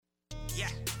Yeah.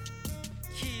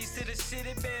 Keys to the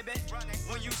city, baby.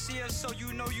 When you see us, so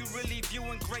you know you really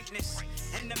viewing greatness.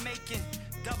 In the making,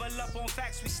 double up on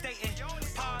facts we stating.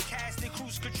 Podcasting,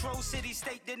 cruise control, city,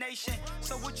 state, the nation.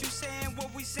 So what you saying,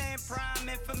 what we saying, prime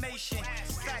information.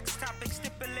 Facts, topics,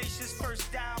 stipulations,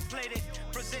 first down, played it.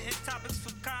 Presenting topics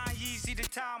from Kanye, Yeezy to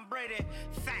Tom Brady.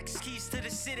 Facts, keys to the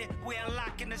city, we're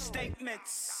unlocking the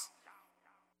statements.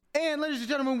 And ladies and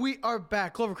gentlemen, we are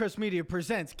back. Clovercrest Media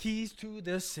presents Keys to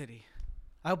the City.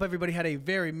 I hope everybody had a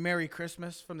very Merry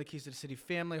Christmas from the Keys to the City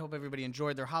family. I hope everybody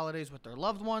enjoyed their holidays with their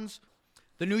loved ones.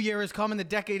 The new year is coming. The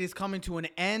decade is coming to an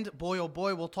end. Boy, oh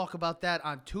boy, we'll talk about that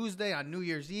on Tuesday, on New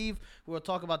Year's Eve. We'll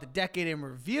talk about the decade in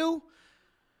review.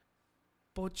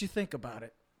 But what you think about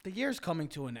it? The year's coming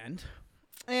to an end.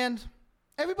 And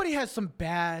everybody has some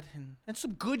bad and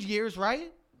some good years,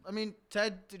 right? I mean,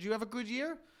 Ted, did you have a good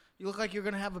year? You look like you're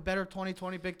going to have a better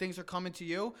 2020. Big things are coming to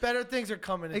you. Better things are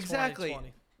coming in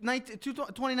 2020.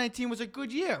 2019 was a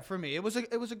good year for me. It was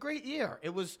a great year.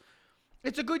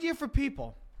 It's a good year for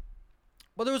people.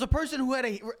 But there was a person who had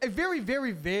a very,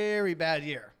 very, very bad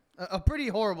year. A pretty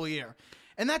horrible year.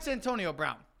 And that's Antonio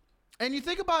Brown. And you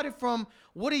think about it from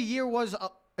what a year was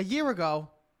a year ago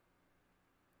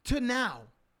to now.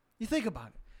 You think about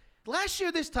it. Last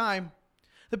year this time,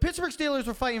 the Pittsburgh Steelers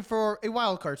were fighting for a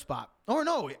wild card spot. Or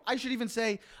no, I should even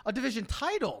say a division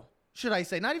title, should I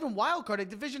say. Not even wild card, a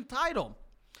division title.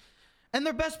 And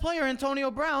their best player,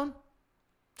 Antonio Brown,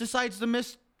 decides to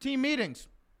miss team meetings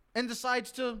and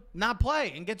decides to not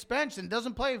play and gets benched and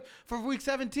doesn't play for week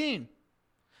 17.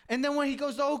 And then when he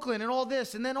goes to Oakland and all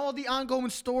this and then all the ongoing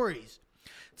stories.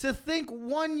 To think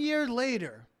 1 year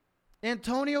later,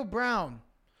 Antonio Brown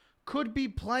could be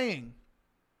playing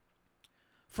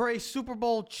for a Super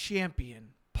Bowl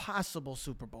champion, possible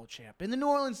Super Bowl champion, the New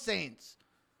Orleans Saints.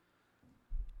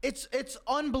 It's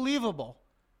unbelievable.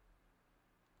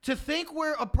 To think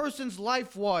where a person's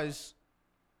life was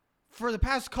for the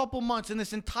past couple months in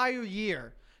this entire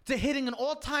year, to hitting an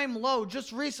all-time low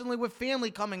just recently with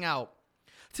family coming out,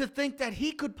 to think that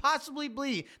he could possibly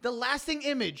be the lasting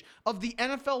image of the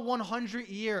NFL 100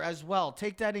 year as well.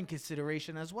 Take that in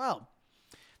consideration as well.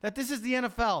 That this is the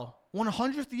NFL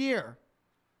 100th year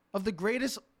of the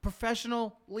greatest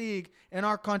professional league in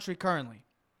our country currently.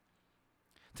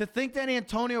 To think that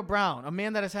Antonio Brown, a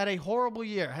man that has had a horrible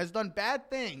year, has done bad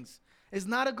things, is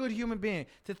not a good human being.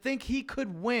 To think he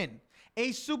could win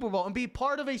a Super Bowl and be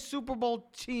part of a Super Bowl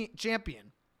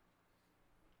champion.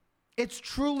 It's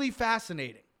truly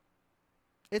fascinating.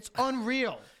 It's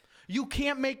unreal. You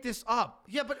can't make this up.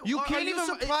 Yeah, but you are you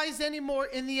surprised anymore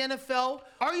in the NFL?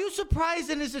 Are you surprised,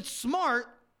 and is it smart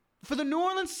for the New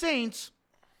Orleans Saints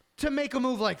to make a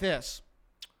move like this?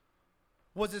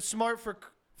 Was it smart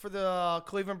for the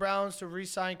Cleveland Browns to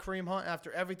re-sign Kareem Hunt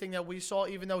after everything that we saw,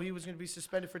 even though he was going to be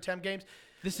suspended for 10 games?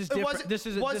 This is different. This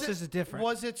is different.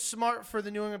 Was it smart for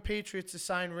the New England Patriots to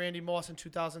sign Randy Moss in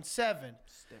 2007?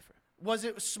 It's different. Was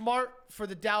it smart for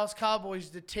the Dallas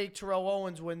Cowboys to take Terrell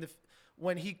Owens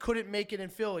when he couldn't make it in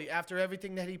Philly after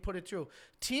everything that he put it through?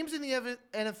 Teams in the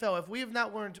NFL, if we have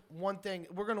not learned one thing,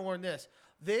 we're going to learn this.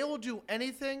 They will do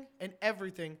anything and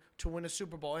everything to win a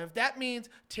Super Bowl. And if that means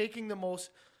taking the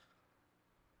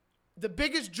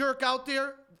biggest jerk out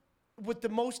there with the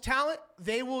most talent,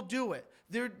 they will do it.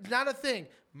 They're not a thing.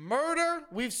 Murder,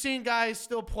 we've seen guys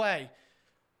still play.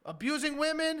 Abusing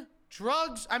women,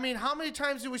 drugs. I mean, how many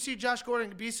times did we see Josh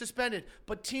Gordon be suspended?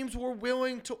 But teams were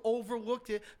willing to overlook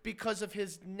it because of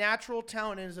his natural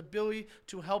talent and his ability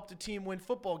to help the team win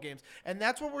football games. And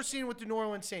that's what we're seeing with the New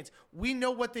Orleans Saints. We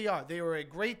know what they are. They are a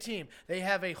great team. They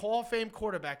have a Hall of Fame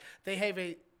quarterback. They have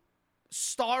a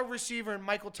star receiver in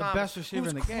Michael Thomas, best receiver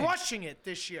who's in the game. Crushing it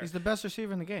this year. He's the best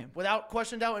receiver in the game. Without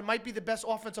question, doubt, it might be the best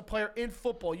offensive player in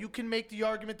football. You can make the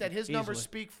argument that his numbers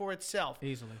speak for itself.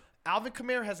 Easily. Alvin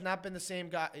Kamara has not been the same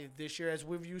guy this year as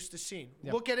we've used to seeing.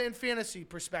 Yep. Look at it in fantasy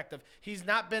perspective. He's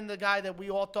not been the guy that we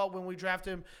all thought when we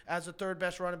drafted him as the third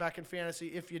best running back in fantasy,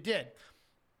 if you did.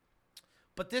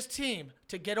 But this team,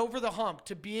 to get over the hump,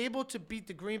 to be able to beat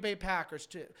the Green Bay Packers,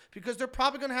 because they're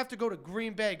probably going to have to go to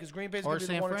Green Bay because Green Bay's going to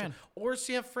be the one or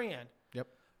San Fran. Yep.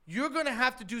 You're going to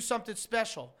have to do something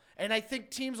special. And I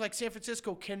think teams like San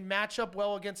Francisco can match up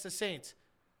well against the Saints.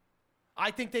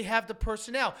 I think they have the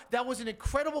personnel. That was an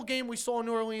incredible game we saw in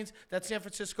New Orleans that San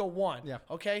Francisco won. Yeah.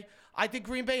 Okay? I think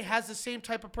Green Bay has the same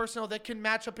type of personnel that can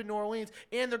match up in New Orleans,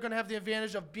 and they're going to have the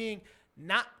advantage of being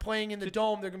not playing in the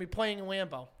Dome. They're going to be playing in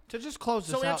Lambeau. To just close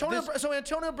this out. So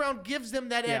Antonio Brown gives them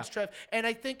that edge, Trev. And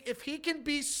I think if he can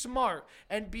be smart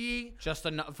and be just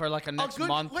for like a next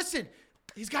month. Listen,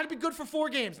 he's got to be good for 4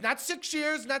 games, not 6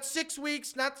 years, not 6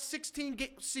 weeks, not 16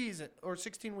 season or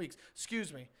 16 weeks.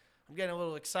 Excuse me. I'm getting a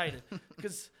little excited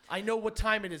because I know what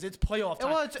time it is. It's playoff time.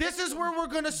 Well, this is where we're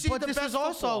going to see the But this best is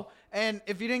also, football. and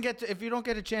if you don't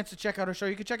get a chance to check out our show,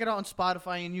 you can check it out on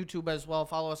Spotify and YouTube as well.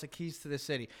 Follow us at Keys to the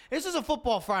City. This is a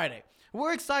Football Friday.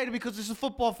 We're excited because this is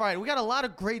Football Friday. We got a lot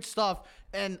of great stuff,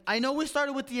 and I know we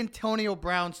started with the Antonio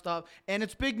Brown stuff, and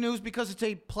it's big news because it's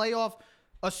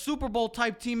a Super Bowl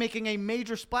type team making a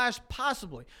major splash,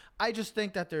 possibly. I just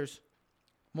think that there's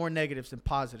more negatives than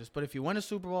positives. But if you win a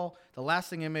Super Bowl, the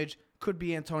lasting image could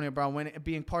be Antonio Brown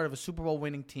being part of a Super Bowl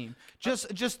winning team. Just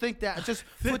think that. Just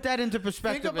put that into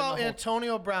perspective. Think about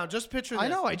Antonio Brown. Just picture this. I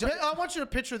know. I want you to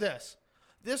picture this.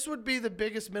 This would be the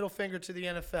biggest middle finger to the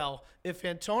NFL if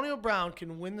Antonio Brown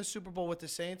can win the Super Bowl with the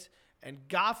Saints, and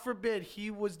God forbid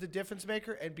he was the difference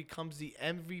maker and becomes the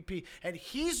MVP. And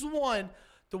he's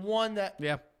the one that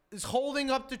is holding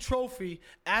up the trophy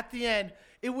at the end.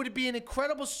 It would be an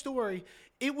incredible story.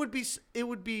 It would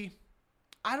be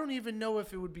I don't even know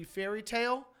if it would be fairy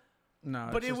tale. No,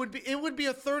 but it would be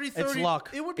a 30-30. It's luck.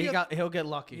 It would be he'll get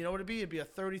lucky. You know what it'd be? It'd be a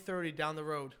 30-30 down the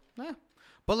road. Yeah.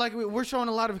 But like we're showing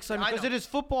a lot of excitement because it is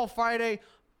Football Friday.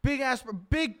 Big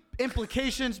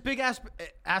implications, big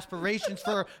aspirations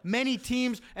for many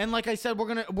teams. And like I said,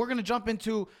 we're gonna jump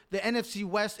into the NFC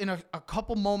West in a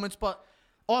couple moments, but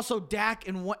also Dak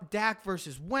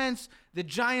versus Wentz, the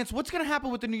Giants. What's gonna happen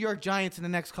with the New York Giants in the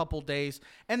next couple days?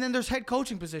 And then there's head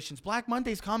coaching positions. Black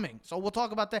Monday's coming, so we'll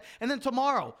talk about that. And then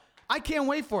tomorrow, I can't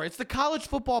wait for it. It's the college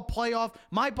football playoff.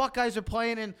 My Buckeyes are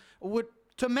playing in what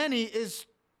to many is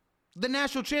the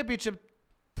national championship.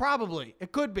 Probably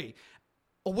it could be.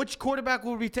 Which quarterback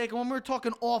will we be taking? When we're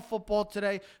talking all football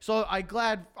today, so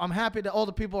I'm happy that all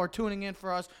the people are tuning in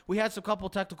for us. We had some couple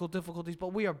technical difficulties,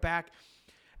 but we are back.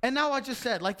 And now I just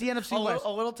said, like the NFC West. A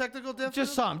little technical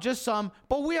difficulty? Just some.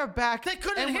 But we are back. They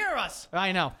couldn't hear us.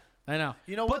 I know.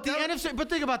 You know what? But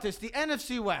think about this. The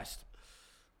NFC West.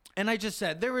 And I just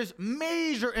said, there is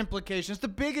major implications. The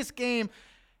biggest game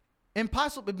in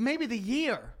possibly maybe the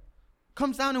year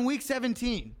comes down in Week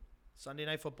 17. Sunday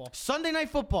Night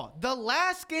Football. The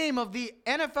last game of the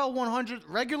NFL 100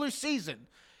 regular season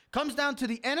comes down to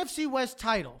the NFC West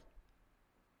title.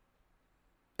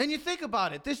 And you think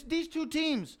about it. These two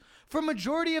teams, for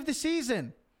majority of the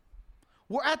season,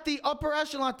 were at the upper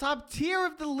echelon, top tier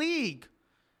of the league.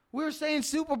 We were saying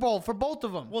Super Bowl for both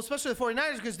of them. Well, especially the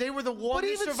 49ers because they were the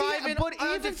longest surviving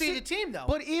undefeated team, though.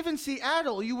 But even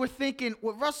Seattle, you were thinking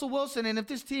with Russell Wilson, and if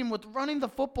this team with running the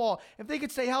football, if they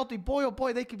could stay healthy, boy, oh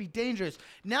boy, they could be dangerous.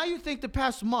 Now you think the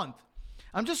past month,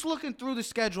 I'm just looking through the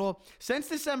schedule. Since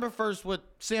December 1st with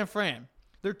San Fran,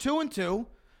 they're 2-2.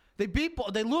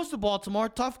 They lose to Baltimore,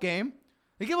 tough game.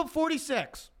 They give up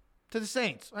 46 to the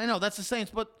Saints. I know, that's the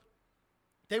Saints, but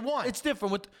they won. It's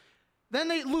different. Then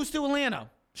they lose to Atlanta.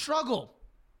 Struggle.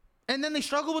 And then they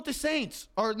struggle with the Saints.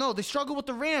 They struggle with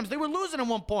the Rams. They were losing at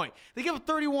one point. They give up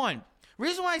 31.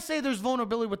 Reason why I say there's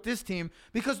vulnerability with this team,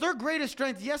 because their greatest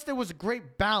strength, yes, there was a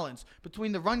great balance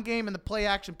between the run game and the play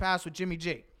action pass with Jimmy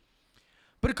G.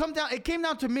 But it came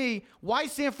down to me, why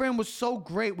San Fran was so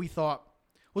great, we thought,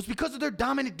 was because of their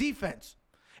dominant defense.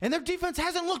 And their defense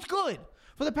hasn't looked good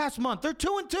for the past month. They're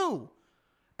 2-2.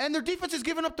 And their defense is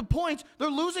giving up the points. They're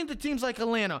losing to teams like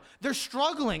Atlanta. They're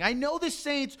struggling. I know the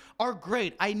Saints are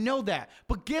great. I know that.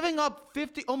 But giving up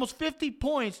almost 50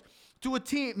 points to a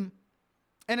team,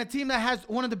 and a team that has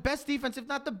one of the best defense, if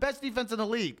not the best defense in the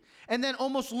league, and then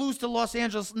almost lose to Los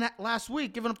Angeles last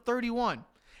week, giving up 31.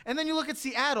 And then you look at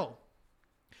Seattle.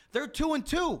 They're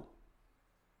 2-2,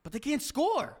 but they can't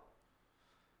score.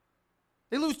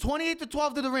 They lose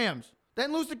 28-12 to the Rams.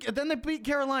 Then they beat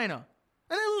Carolina.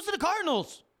 And they lose to the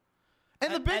Cardinals.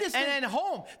 And the biggest thing, at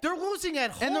home. They're losing at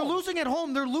home. And they're losing at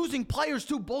home. They're losing players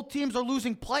too. Both teams are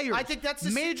losing players. I think that's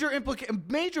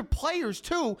major players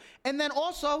too. And then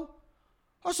also,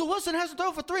 Russell Wilson hasn't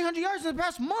thrown for 300 yards in the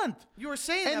past month. You were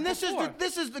saying and that before. And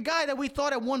this is the guy that we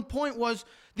thought at one point was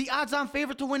the odds-on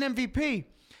favorite to win MVP.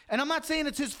 And I'm not saying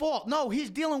it's his fault. No, he's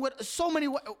dealing with so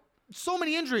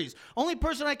many injuries. Only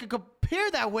person I could compare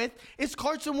that with is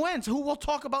Carson Wentz, who we'll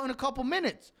talk about in a couple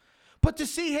minutes. But to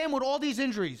see him with all these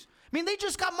injuries, I mean, they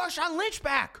just got Marshawn Lynch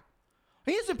back.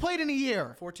 He hasn't played in a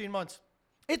year. 14 months.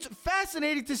 It's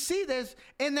fascinating to see this,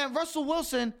 and that Russell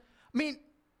Wilson, I mean,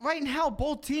 right now,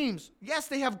 both teams, yes,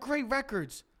 they have great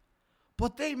records,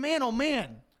 but they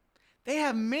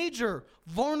have major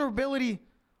vulnerability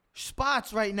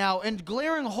spots right now and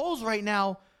glaring holes right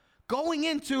now going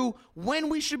into when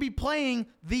we should be playing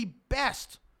the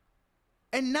best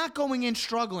and not going in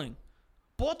struggling.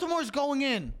 Baltimore's going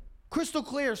in crystal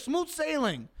clear, smooth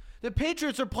sailing. The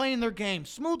Patriots are playing their game,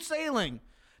 smooth sailing.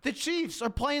 The Chiefs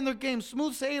are playing their game,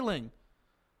 smooth sailing.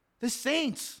 The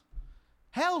Saints,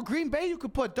 Hell, Green Bay you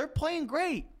could put. They're playing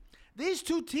great. These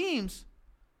two teams,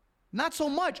 not so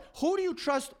much. Who do you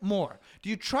trust more? Do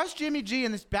you trust Jimmy G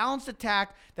in this balanced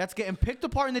attack that's getting picked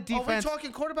apart in the defense? Are we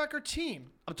talking quarterback or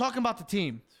team? I'm talking about the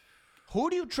team. Who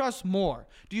do you trust more?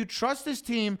 Do you trust this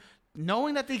team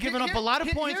knowing that they've given up a lot of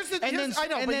points? Here's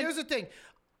the thing.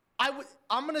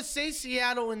 I'm going to say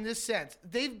Seattle in this sense.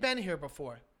 They've been here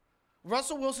before.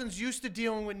 Russell Wilson's used to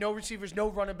dealing with no receivers, no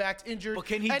running backs, injured. But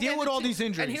can he deal with all these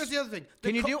injuries? And here's the other thing.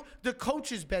 The coach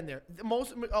has been there.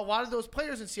 A lot of those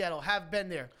players in Seattle have been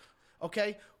there.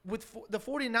 Okay? With the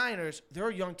 49ers, they're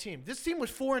a young team. This team was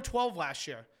 4-12 last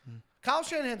year. Kyle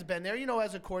Shanahan's been there,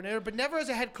 as a coordinator, but never as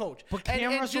a head coach. But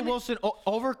can Russell Wilson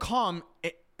overcome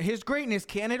his greatness?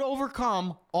 Can it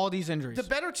overcome all these injuries? The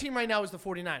better team right now is the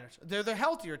 49ers. They're the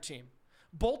healthier team.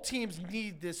 Both teams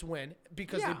need this win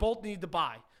because they both need the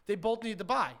bye. They both need the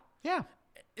bye. Yeah.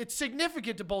 It's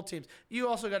significant to both teams. You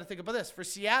also got to think about this. For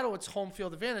Seattle, it's home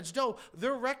field advantage. Though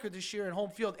their record this year in home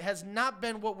field has not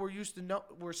been what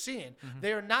we're seeing.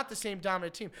 They are not the same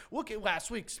dominant team. Look at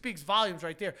last week. Speaks volumes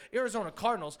right there. Arizona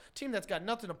Cardinals, team that's got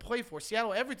nothing to play for.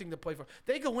 Seattle, everything to play for.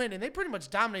 They go in and they pretty much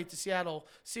dominate the Seattle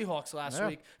Seahawks last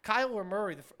week. Kyler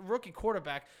Murray, the rookie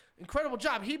quarterback, incredible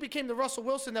job. He became the Russell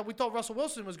Wilson that we thought Russell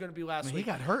Wilson was going to be last week. He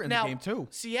got hurt in the game, too.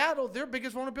 Seattle, their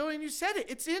biggest vulnerability, and you said it,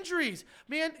 it's injuries.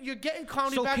 Man, you're getting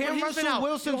Clowney back. Cam He's been out.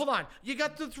 Wilson, hold on. You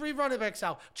got the 3 running backs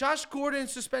out. Josh Gordon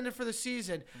suspended for the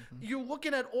season. You're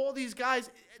looking at all these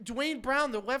guys. Dwayne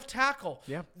Brown, the left tackle.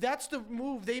 Yeah. That's the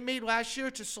move they made last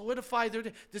year to solidify their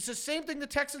 – this is the same thing the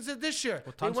Texans did this year.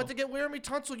 They went to get Laramie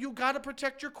Tunsil. You got to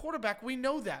protect your quarterback. We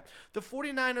know that. The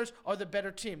 49ers are the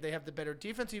better team. They have the better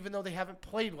defense, even though they haven't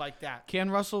played like that. Can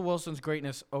Russell Wilson's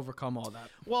greatness overcome all that?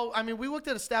 Well, I mean, we looked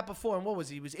at a stat before, and what was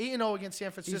he? He was 8-0 against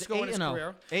San Francisco in his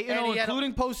career. 8-0,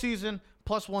 including postseason,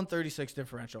 plus 136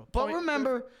 differential. But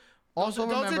remember, those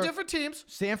are different teams.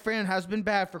 San Fran has been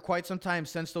bad for quite some time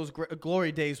since those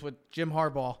glory days with Jim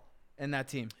Harbaugh and that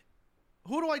team.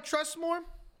 Who do I trust more?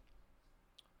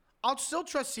 I'll still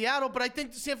trust Seattle, but I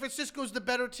think San Francisco is the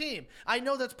better team. I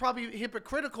know that's probably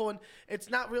hypocritical, and it's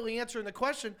not really answering the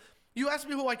question. You asked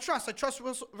me who I trust. I trust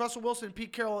Russell Wilson and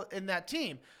Pete Carroll in that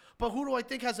team. But who do I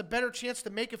think has a better chance to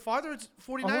make it farther? It's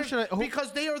 49ers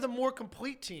because they are the more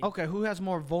complete team. Okay, who has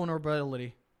more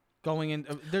vulnerability going in?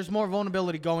 There's more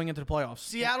vulnerability going into the playoffs.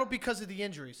 Seattle because of the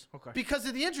injuries. Okay. Because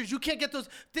of the injuries. You can't get those.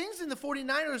 Things in the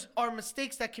 49ers are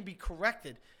mistakes that can be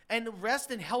corrected. And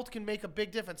rest and health can make a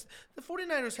big difference. The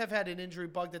 49ers have had an injury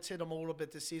bug that's hit them a little bit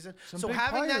this season. So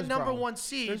having that number one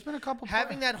seed, there's been a couple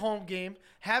having that home game,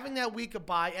 having that week of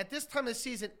bye, at this time of the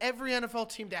season, every NFL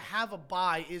team to have a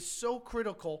bye is so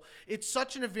critical. It's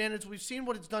such an advantage. We've seen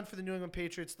what it's done for the New England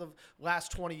Patriots the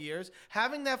last 20 years.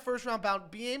 Having that first round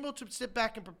bound, being able to sit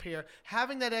back and prepare,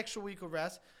 having that extra week of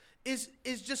rest is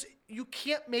just, you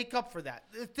can't make up for that.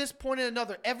 At this point or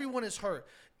another, everyone is hurt.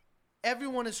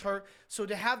 Everyone is hurt. So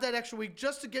to have that extra week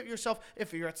just to get yourself,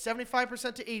 if you're at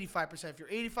 75% to 85%, if you're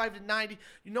 85 to 90,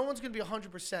 no one's going to be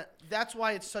 100%. That's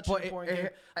why it's such an important game.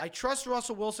 I trust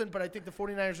Russell Wilson, but I think the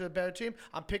 49ers are the better team.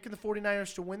 I'm picking the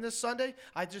 49ers to win this Sunday.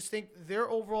 I just think their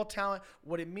overall talent,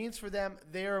 what it means for them,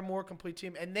 they're a more complete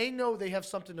team. And they know they have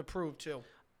something to prove, too.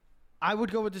 I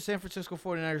would go with the San Francisco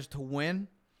 49ers to win.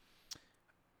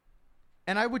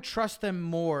 And I would trust them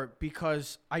more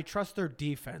because I trust their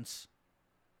defense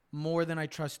more than I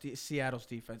trust Seattle's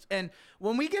defense. And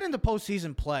when we get into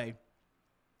postseason play,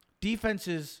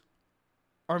 defenses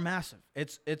are massive.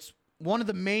 It's one of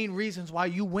the main reasons why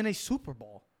you win a Super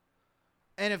Bowl.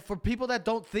 And if for people that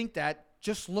don't think that,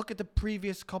 just look at the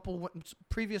previous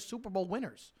Super Bowl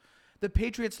winners. The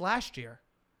Patriots last year.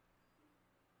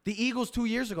 The Eagles 2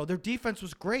 years ago. Their defense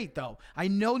was great, though. I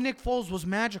know Nick Foles was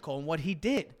magical in what he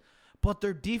did, but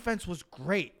their defense was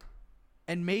great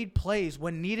and made plays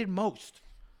when needed most.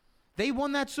 They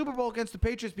won that Super Bowl against the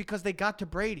Patriots because they got to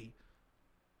Brady.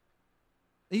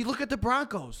 And you look at the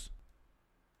Broncos.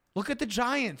 Look at the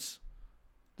Giants.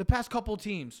 The past couple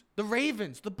teams. The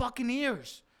Ravens. The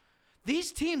Buccaneers.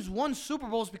 These teams won Super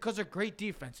Bowls because of great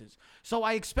defenses. So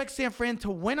I expect San Fran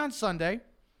to win on Sunday.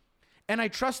 And I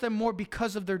trust them more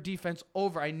because of their defense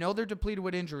over. I know they're depleted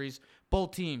with injuries,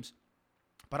 both teams.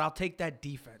 But I'll take that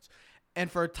defense. And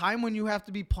for a time when you have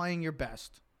to be playing your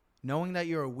best, knowing that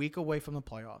you're a week away from the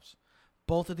playoffs,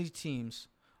 both of these teams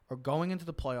are going into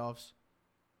the playoffs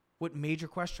with major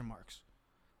question marks.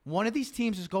 One of these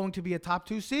teams is going to be a top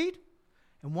 2 seed,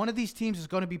 and one of these teams is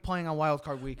going to be playing on wild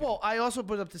card weekend. Well, I also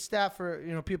put up the stat for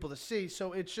people to see,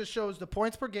 so it just shows the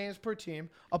points per games per team,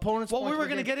 opponents. Well, we were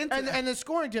going to get into that. And the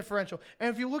scoring differential.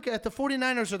 And if you look at it, the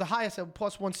 49ers are the highest at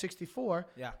plus 164.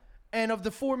 Yeah. And of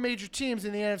the 4 major teams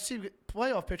in the NFC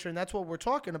playoff picture, and that's what we're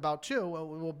talking about too,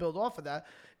 we'll build off of that,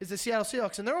 is the Seattle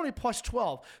Seahawks, and they're only plus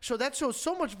 12. So that shows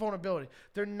so much vulnerability.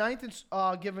 They're 9th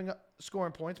in giving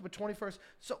scoring points, but 21st.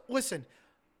 So listen,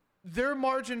 their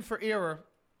margin for error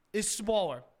is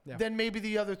smaller than maybe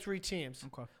the other 3 teams.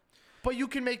 Okay. But you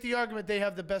can make the argument they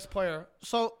have the best player.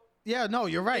 So, yeah, no,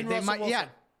 you're right. In They Russell might, Wilson. yeah.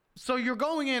 So you're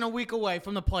going in a week away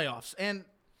from the playoffs. And,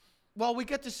 well, we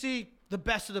get to see the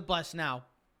best of the best now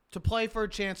to play for a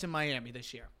chance in Miami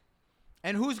this year.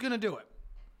 And who's going to do it?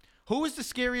 Who is the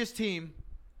scariest team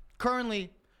currently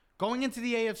going into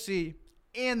the AFC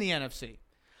and the NFC?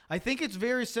 I think it's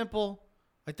very simple.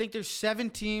 I think there's 7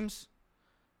 teams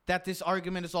that this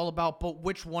argument is all about, but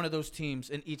which one of those teams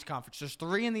in each conference? There's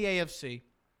 3 in the AFC,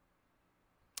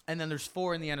 and then there's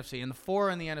 4 in the NFC, and the 4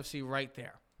 in the NFC right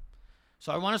there.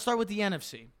 So I want to start with the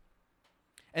NFC.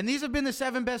 And these have been the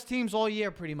 7 best teams all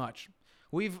year pretty much.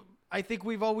 I think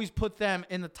we've always put them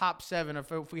in the top 7.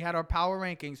 If we had our power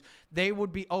rankings, they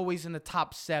would be always in the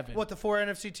top 7. What, the 4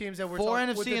 NFC teams that we're 4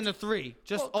 talking NFC and the 3.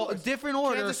 Just Well, of course. different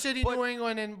order. Kansas City, but New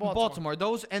England, and Baltimore.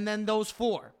 Those, and then those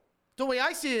 4. The way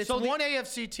I see it, it's So the- 1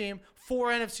 AFC team,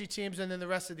 4 NFC teams, and then the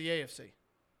rest of the AFC.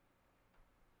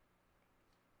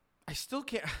 I still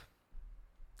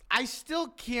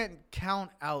can't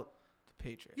count out the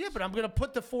Patriots. Yeah, but I'm going to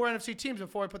put the 4 NFC teams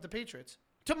before I put the Patriots.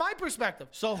 To my perspective.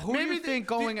 So who do you think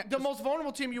going... The most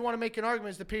vulnerable team you want to make an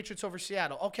argument is the Patriots over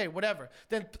Seattle. Okay, whatever.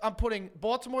 Then I'm putting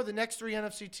Baltimore, the next 3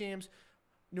 NFC teams,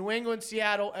 New England,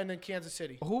 Seattle, and then Kansas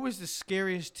City. Who is the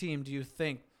scariest team, do you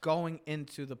think, going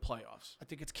into the playoffs? I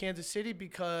think it's Kansas City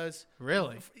because...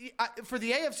 Really? For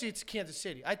the AFC, it's Kansas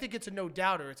City. I think it's a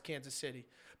no-doubter it's Kansas City.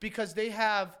 Because they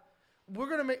have...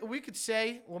 We could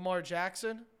say Lamar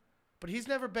Jackson, but he's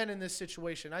never been in this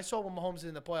situation. I saw what Mahomes did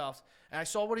in the playoffs, and I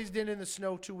saw what he did in the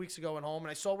snow 2 weeks ago at home, and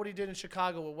I saw what he did in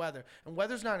Chicago with weather. And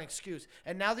weather's not an excuse.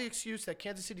 And now the excuse that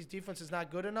Kansas City's defense is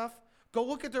not good enough, go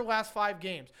look at their last 5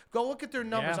 games. Go look at their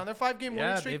numbers on their 5-game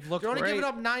winning streak. They've looked They're only great. giving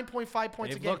up 9.5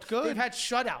 points a game. Looked good. They've had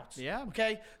shutouts. Yeah.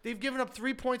 Okay? They've given up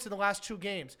 3 points in the last 2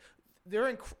 games.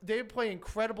 They play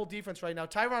incredible defense right now.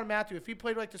 Tyrann Mathieu, if he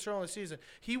played like this early in the season,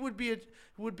 he would be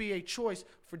a choice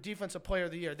for Defensive Player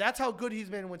of the Year. That's how good he's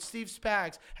been when Steve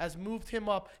Spags has moved him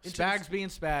up. Spags being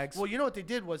Spags. Well, you know what they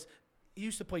did was he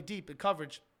used to play deep in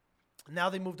coverage. Now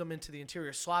they moved him into the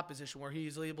interior slot position where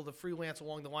he's able to freelance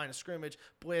along the line of scrimmage,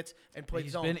 blitz, and play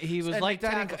zone. He was like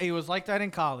that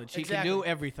in college. He Exactly. can do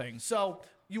everything. So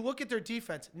you look at their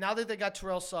defense. Now that they got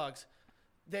Terrell Suggs,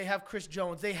 they have Chris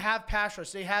Jones. They have pass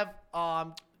rush. They have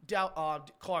Clark.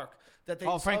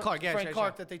 Frank Clark. Yeah, Frank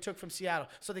Clark that they took from Seattle.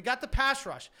 So they got the pass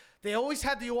rush. They always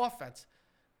had the offense.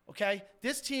 Okay?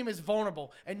 This team is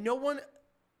vulnerable. And no one,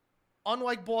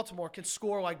 unlike Baltimore, can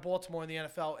score like Baltimore in the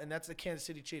NFL, and that's the Kansas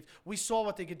City Chiefs. We saw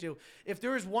what they could do. If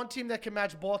there is one team that can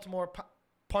match Baltimore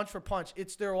punch for punch,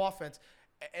 it's their offense.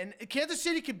 And Kansas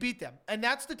City can beat them. And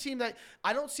that's the team that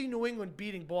I don't see New England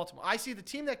beating Baltimore. I see the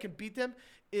team that can beat them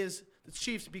is the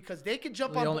Chiefs because they can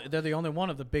jump on. They're the only one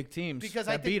of the big teams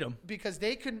that beat them. Because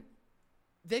they can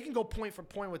go point for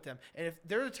point with them. And if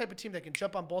they're the type of team that can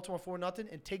jump on Baltimore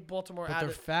 4-0 and take Baltimore But out they're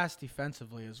of fast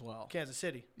defensively as well. Kansas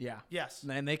City. Yeah. Yes.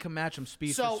 And they can match them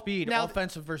speed So, for speed, now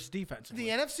offensive versus defensive. The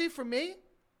NFC for me,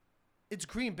 it's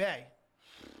Green Bay.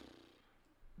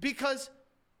 Because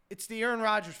it's the Aaron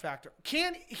Rodgers factor.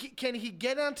 Can he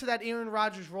get onto that Aaron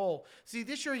Rodgers role? See,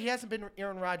 this year he hasn't been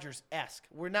Aaron Rodgers-esque.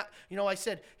 We're not, I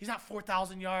said he's not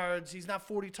 4,000 yards. He's not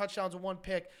 40 touchdowns and 1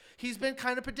 pick. He's been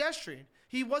kind of pedestrian.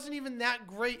 He wasn't even that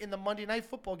great in the Monday Night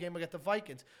Football game against the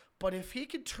Vikings. But if he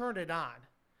could turn it on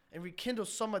and rekindle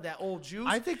some of that old juice.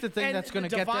 I think the thing that's going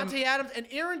to get them. Devontae Adams and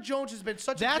Aaron Jones has been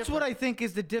such a That's what I think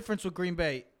is the difference with Green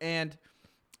Bay. And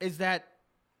is that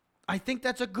I think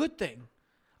that's a good thing.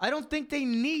 I don't think they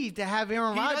need to have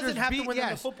Aaron Rodgers. He doesn't have to win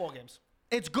them the football games.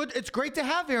 It's good. It's great to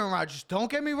have Aaron Rodgers. Don't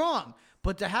get me wrong.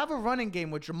 But to have a running game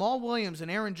with Jamal Williams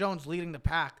and Aaron Jones leading the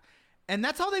pack, and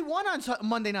that's how they won on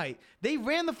Monday night. They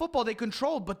ran the football. They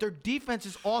controlled, but their defense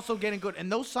is also getting good.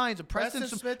 And those signs of Preston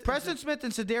Smith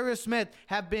and Zadarius Smith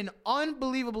have been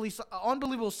unbelievable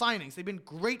signings. They've been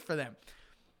great for them.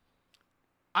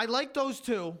 I like those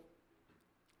two.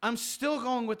 I'm still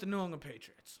going with the New England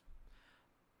Patriots.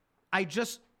 I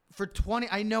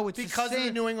know it's because of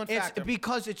the New England factor.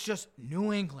 Because it's just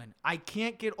New England. I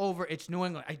can't get over it's New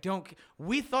England.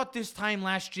 We thought this time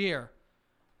last year.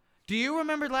 Do you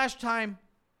remember last time,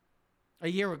 a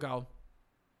year ago,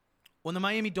 when the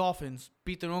Miami Dolphins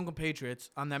beat the New England Patriots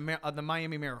on the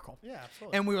Miami Miracle? Yeah,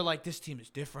 absolutely. And we were like, this team is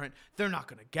different. They're not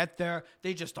going to get there.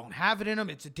 They just don't have it in them.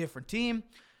 It's a different team.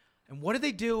 And what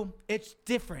do? It's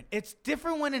different. It's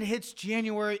different when it hits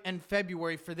January and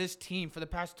February for this team for the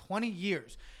past 20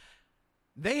 years.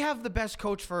 They have the best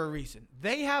coach for a reason.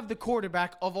 They have the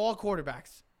quarterback of all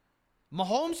quarterbacks.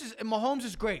 Mahomes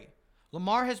is great.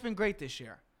 Lamar has been great this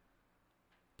year.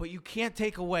 But you can't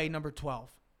take away number 12.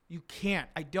 You can't.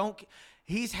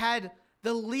 He's had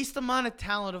the least amount of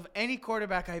talent of any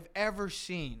quarterback I've ever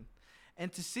seen.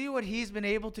 And to see what he's been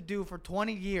able to do for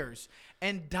 20 years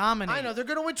and dominate. I know. They're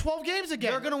going to win 12 games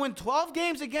again. They're going to win 12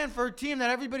 games again for a team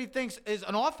that everybody thinks is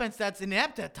an offense that's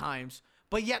inept at times.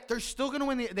 But yet they're still going to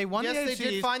win. They won the AFC. Yes, they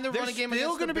did find the running game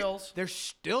against the Bills. They're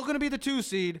still going to be the 2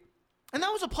 seed. And that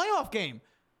was a playoff game.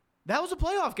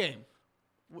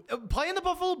 Playing the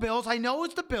Buffalo Bills, I know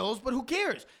it's the Bills, but who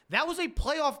cares? That was a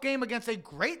playoff game against a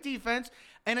great defense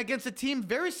and against a team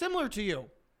very similar to you.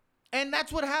 And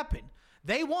that's what happened.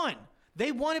 They won.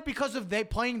 They won it because of they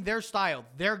playing their style,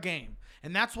 their game.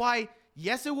 And that's why,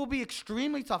 yes, it will be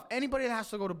extremely tough. Anybody that has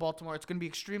to go to Baltimore, it's going to be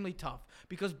extremely tough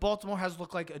because Baltimore has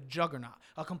looked like a juggernaut,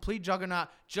 a complete juggernaut,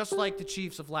 just like the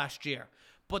Chiefs of last year.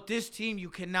 But this team, you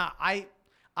cannot.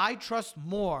 I trust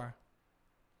more.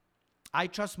 I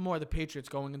trust more the Patriots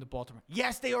going into Baltimore.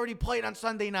 Yes, they already played on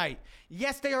Sunday night.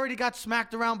 Yes, they already got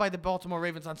smacked around by the Baltimore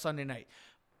Ravens on Sunday night.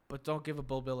 But don't give a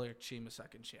Bill Belichick team a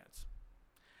second chance.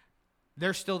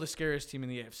 They're still the scariest team in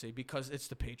the AFC because it's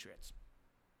the Patriots.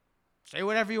 Say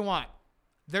whatever you want.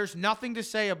 There's nothing to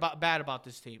say bad about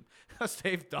this team because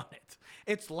they've done it.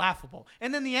 It's laughable.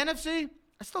 And then the NFC, I'm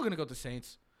still going to go with the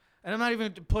Saints. And I'm not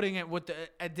even putting it with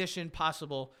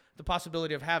the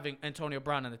possibility of having Antonio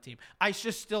Brown on the team. I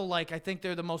think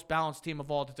they're the most balanced team of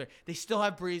all the three. They still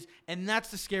have Breeze, and that's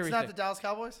the scary thing. It's not the Dallas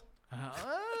Cowboys?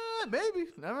 Maybe.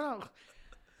 Never know.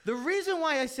 The reason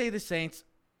why I say the Saints,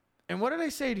 and what did I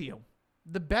say to you?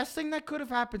 The best thing that could have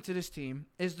happened to this team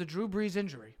is the Drew Brees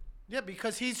injury. Yeah,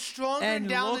 because he's stronger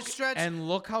down the stretch. And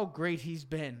look how great he's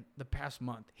been the past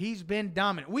month. He's been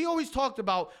dominant. We always talked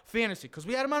about fantasy because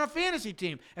we had him on a fantasy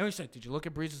team. And we said, did you look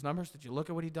at Brees' numbers? Did you look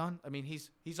at what he done? I mean,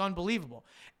 he's unbelievable.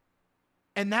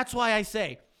 And that's why I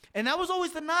say, and that was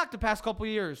always the knock the past couple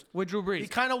of years with Drew Brees. He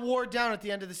kind of wore down at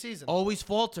the end of the season. Always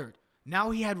faltered. Now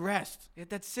he had rest. He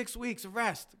had that 6 weeks of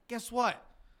rest. Guess what?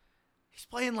 He's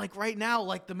playing like right now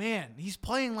like the man. He's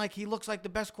playing like he looks like the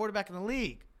best quarterback in the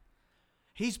league.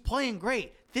 He's playing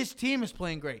great. This team is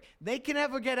playing great. They can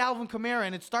ever get Alvin Kamara,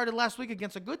 and it started last week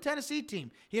against a good Tennessee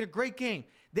team. He had a great game.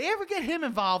 They ever get him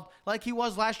involved like he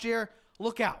was last year,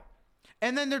 look out.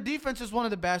 And then their defense is one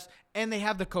of the best, and they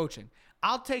have the coaching.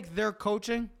 I'll take their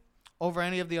coaching over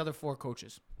any of the other 4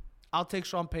 coaches. I'll take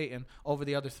Sean Payton over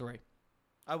the other 3.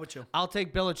 I would too. I'll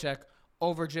take Belichick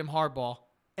over Jim Harbaugh.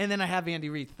 And then I have Andy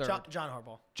Reid third. John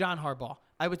Harbaugh. John Harbaugh.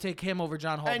 I would take him over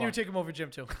John Harbaugh. And you would take him over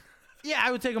Jim too. Yeah,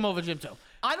 I would take him over Jim too.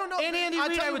 I don't know. And Andy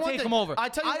Reid, I would take him over. I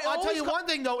tell you one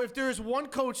thing though. If there is one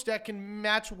coach that can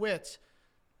match Witz,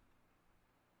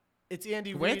 it's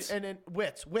Andy Reid and then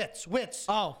Witz.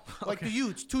 Oh, like the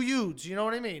Utes, 2 Utes. You know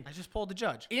what I mean? I just pulled the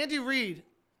judge. Andy Reid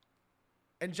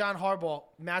and John Harbaugh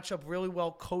match up really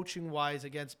well coaching-wise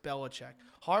against Belichick.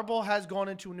 Harbaugh has gone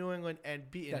into New England and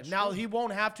beaten him. Now, he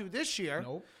won't have to this year.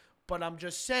 Nope. But I'm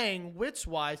just saying,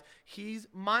 Witz-wise, he's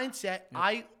mindset. Yep.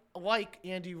 I like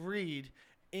Andy Reid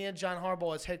and John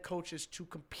Harbaugh as head coaches to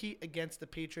compete against the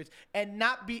Patriots and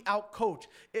not be out-coached.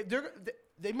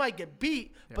 They might get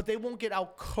beat, but they won't get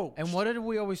out-coached. And what did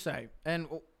we always say? And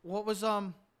what was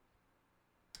on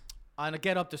a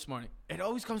Get Up this morning? It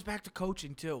always comes back to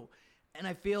coaching, too. And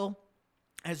I feel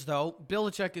as though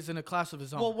Belichick is in a class of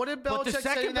his own. Well, what did Belichick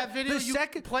say in that video?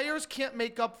 Players can't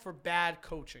make up for bad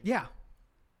coaching. Yeah.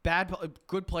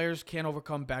 Good players can't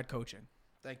overcome bad coaching.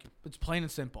 Thank you. It's plain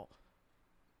and simple.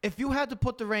 If you had to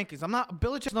put the rankings,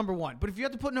 Belichick's number 1, but if you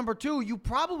had to put number 2, you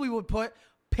probably would put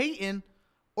Peyton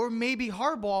or maybe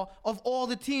Harbaugh of all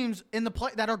the teams in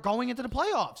the that are going into the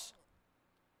playoffs.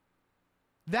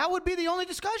 That would be the only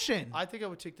discussion. I think I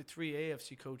would take the 3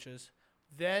 AFC coaches.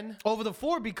 Then over the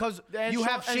 4 because you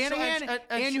have Shanahan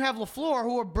and you have LaFleur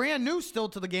who are brand new still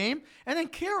to the game. And then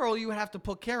Carroll, you would have to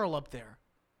put Carroll up there.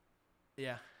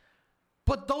 Yeah.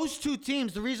 But those 2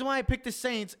 teams, the reason why I picked the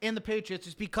Saints and the Patriots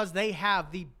is because they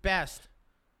have the best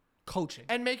coaching.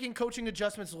 And making coaching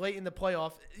adjustments late in the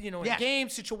playoff, in game,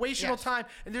 situational time.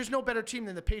 And there's no better team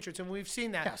than the Patriots, and we've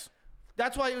seen that. Yes.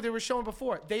 That's why they were showing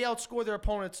before. They outscore their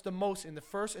opponents the most in the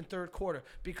first and third quarter.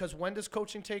 Because when does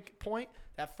coaching take point?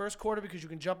 That first quarter, because you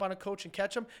can jump on a coach and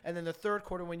catch them. And then the third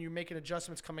quarter when you're making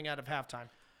adjustments coming out of halftime.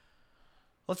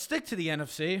 Let's stick to the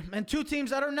NFC. And 2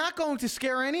 teams that are not going to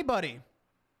scare anybody.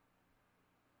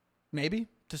 Maybe.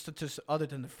 Just other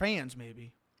than the fans,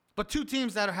 maybe. But 2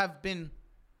 teams that have been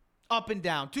up and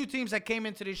down. 2 teams that came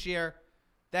into this year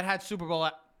that had Super Bowl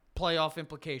playoff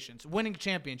implications, winning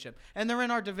championship, and they're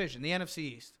in our division, the NFC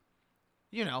East.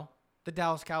 You know, the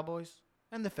Dallas Cowboys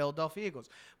and the Philadelphia Eagles.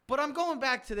 But I'm going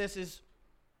back to this is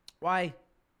why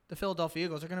the Philadelphia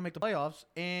Eagles are going to make the playoffs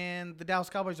and the Dallas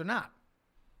Cowboys are not.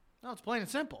 No, it's plain and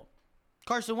simple.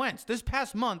 Carson Wentz, this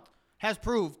past month, has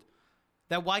proved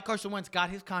that why Carson Wentz got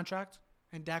his contract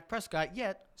and Dak Prescott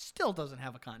yet still doesn't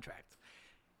have a contract.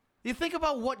 You think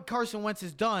about what Carson Wentz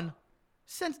has done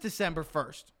since December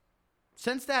 1st.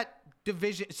 Since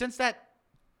that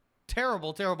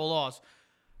terrible, terrible loss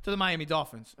to the Miami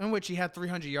Dolphins, in which he had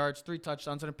 300 yards, 3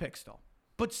 touchdowns, and a pick still.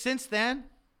 But since then,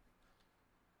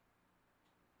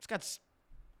 he's got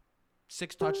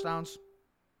 6 touchdowns,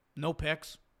 no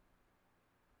picks,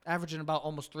 averaging about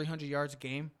almost 300 yards a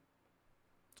game.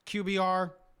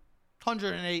 QBR,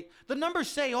 108. The numbers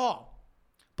say all.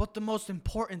 But the most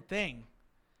important thing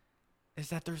is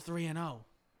that they're 3-0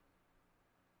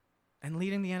 and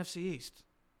leading the NFC East.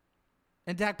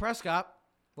 And Dak Prescott,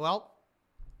 well,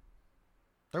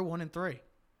 they're 1-3.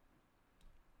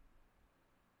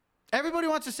 Everybody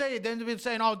wants to say, they've been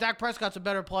saying, oh, Dak Prescott's a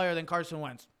better player than Carson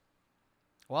Wentz.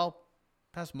 Well,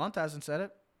 past month hasn't said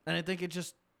it. And I think it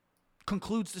just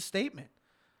concludes the statement.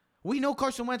 We know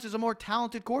Carson Wentz is a more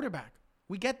talented quarterback.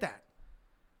 We get that.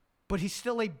 But he's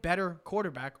still a better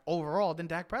quarterback overall than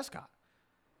Dak Prescott.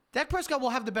 Dak Prescott will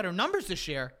have the better numbers this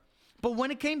year. But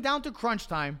when it came down to crunch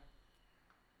time,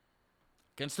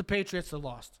 against the Patriots, they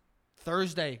lost.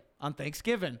 Thursday on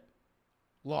Thanksgiving,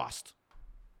 lost.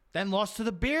 Then lost to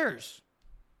the Bears.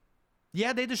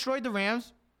 Yeah, they destroyed the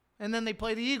Rams, and then they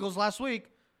played the Eagles last week.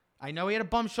 I know he had a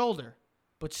bum shoulder,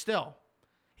 but still,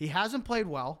 he hasn't played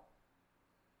well,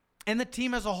 and the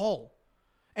team as a whole.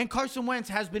 And Carson Wentz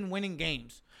has been winning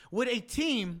games with a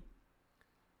team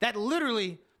that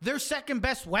literally their second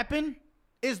best weapon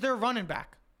is their running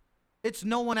back. It's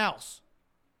no one else.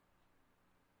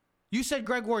 You said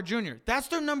Greg Ward Jr. That's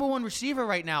their number one receiver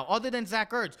right now, other than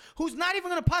Zach Ertz, who's not even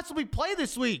going to possibly play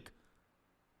this week.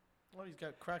 Well, he's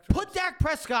got cracked. Put Dak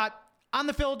Prescott on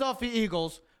the Philadelphia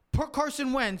Eagles. Put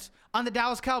Carson Wentz on the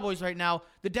Dallas Cowboys right now.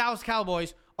 The Dallas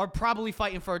Cowboys are probably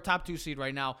fighting for a top 2 seed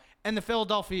right now. And the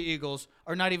Philadelphia Eagles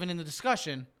are not even in the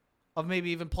discussion of maybe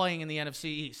even playing in the NFC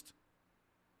East.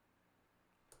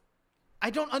 I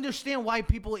don't understand why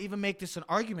people even make this an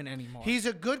argument anymore. He's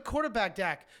a good quarterback,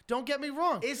 Dak. Don't get me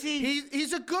wrong. Is he?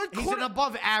 He's a good quarterback. He's an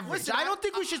above average. Listen, I don't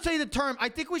think we should say the term. I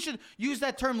think we should use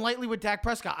that term lightly with Dak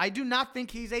Prescott. I do not think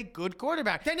he's a good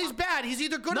quarterback. Then he's bad. He's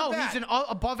either good or No, bad. he's an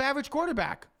above average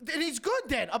quarterback. Then he's good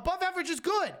then. Above average is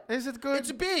good. Is it good?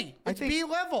 It's B. I It's think- B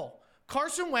level.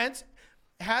 Carson Wentz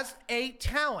has a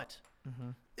talent.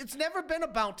 It's never been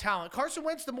about talent. Carson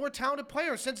Wentz, the more talented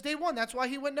player since day one. That's why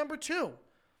he went number 2.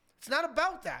 It's not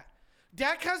about that.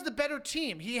 Dak has the better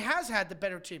team. He has had the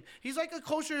better team. He's like a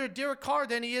closer to Derek Carr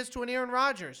than he is to an Aaron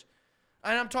Rodgers.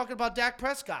 And I'm talking about Dak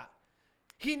Prescott.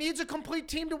 He needs a complete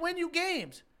team to win you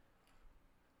games.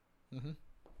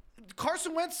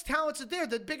 Carson Wentz's talents are there.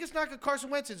 The biggest knock of Carson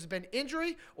Wentz has been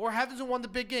injury or hasn't won the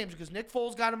big games because Nick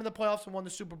Foles got him in the playoffs and won the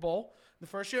Super Bowl the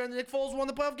first year, and Nick Foles won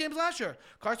the playoff games last year.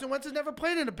 Carson Wentz has never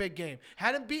played in a big game.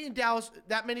 Hadn't beaten Dallas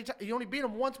that many times. He only beat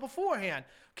him once beforehand.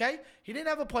 Okay? He didn't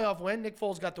have a playoff win. Nick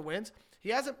Foles got the wins. He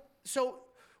hasn't. So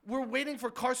we're waiting for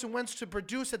Carson Wentz to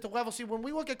produce at the level. See, when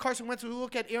we look at Carson Wentz, we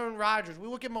look at Aaron Rodgers, we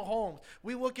look at Mahomes,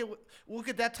 we look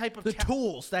at that type of The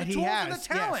tools that he tools has. and the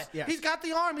talent. Yes. He's got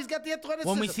the arm. He's got the athleticism.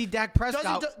 When we see Dak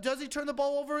Prescott, does he turn the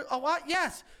ball over a lot?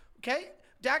 Yes. Okay.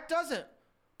 Dak doesn't,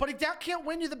 but Dak can't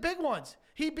win you the big ones.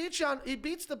 He beats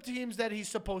the teams that he's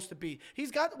supposed to beat. He's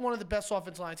got one of the best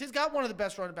offensive lines. He's got one of the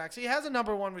best running backs. He has a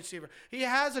number 1 receiver. He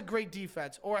has a great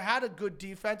defense, or had a good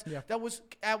defense that was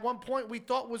at one point we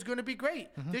thought was going to be great.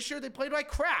 This year they played like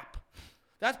crap.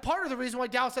 That's part of the reason why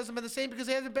Dallas hasn't been the same, because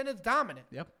they haven't been as dominant.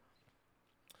 Yep.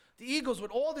 The Eagles, with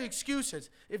all the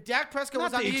excuses, if Dak Prescott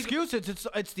was Not on the the Eagles, excuses.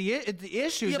 It's the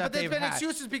issues yeah, that but there's they've been had.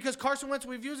 excuses because Carson Wentz,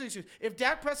 we've used excuses. If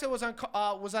Dak Prescott was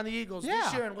on the Eagles this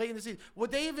Yeah. year and late in the season, would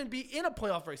they even be in a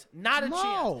playoff race? Not a No.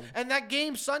 chance. And that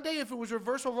game Sunday, if it was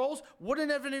reversal roles,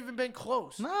 wouldn't have even been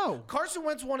close. No. Carson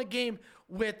Wentz won a game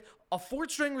with a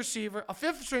 4th-string receiver, a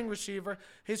 5th-string receiver,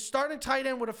 his starting tight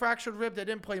end with a fractured rib that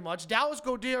didn't play much. Dallas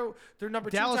Goedert, their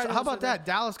number 2 Dallas. tight end. How about that?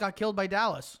 Dallas got killed by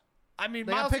Dallas. I mean,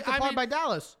 They got picked apart by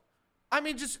Dallas. I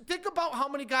mean, just think about how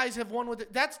many guys have won with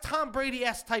it. That's Tom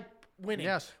Brady-esque type winning.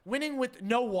 Yes. Winning with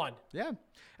no one. Yeah,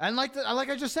 and like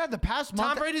I just said, the past month.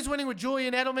 Tom Brady's winning with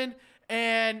Julian Edelman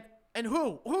and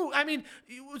who? I mean,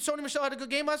 Sony Michel had a good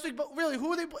game last week, but really,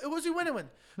 who's he winning with?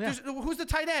 Yeah. Who's the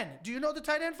tight end? Do you know the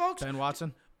tight end, folks? Ben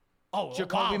Watson, Oh,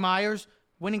 Jacoby wow. Myers,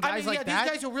 winning guys I mean, like yeah, that.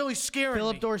 these guys are really scaring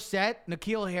Philip me. Dorsett,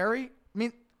 N'Keal Harry. I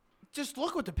mean, just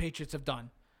look what the Patriots have done.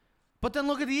 But then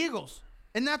look at the Eagles.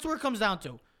 And that's where it comes down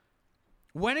to.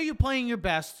 When are you playing your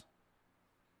best?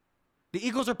 The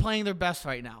Eagles are playing their best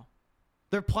right now.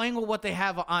 They're playing with what they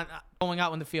have on going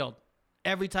out in the field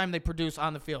every time they produce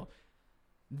on the field.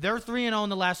 They're 3-0 in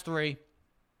the last 3.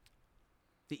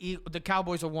 The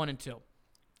Cowboys are 1-2.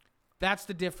 That's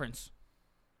the difference.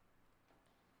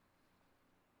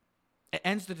 It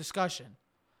ends the discussion.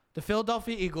 The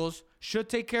Philadelphia Eagles should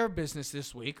take care of business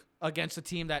this week against a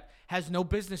team that has no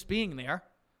business being there,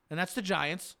 and that's the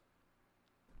Giants.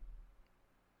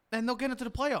 And they'll get into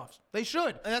the playoffs. They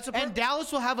should. And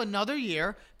Dallas will have another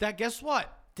year that, guess what?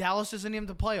 Dallas isn't in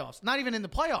the playoffs. Not even in the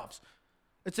playoffs.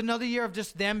 It's another year of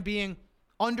just them being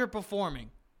underperforming,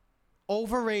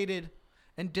 overrated,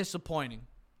 and disappointing.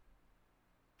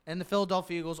 And the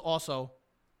Philadelphia Eagles also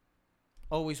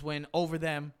always win over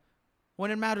them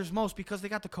when it matters most because they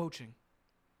got the coaching.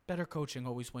 Better coaching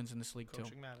always wins in this league, too.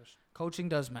 Coaching matters. Coaching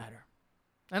does matter.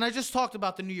 And I just talked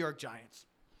about the New York Giants.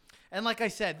 And like I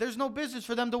said, there's no business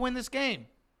for them to win this game.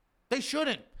 They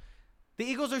shouldn't. The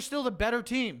Eagles are still the better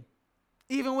team,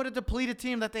 even with a depleted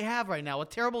team that they have right now, a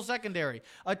terrible secondary,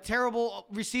 a terrible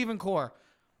receiving core.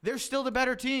 They're still the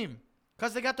better team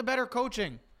because they got the better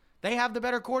coaching. They have the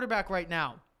better quarterback right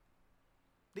now.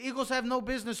 The Eagles have no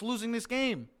business losing this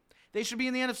game. They should be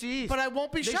in the NFC East. But I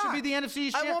won't be shocked. They should be the NFC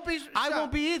East. I won't be shocked. I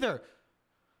won't be either.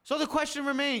 So the question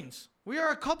remains. We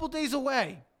are a couple days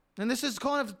away. And this is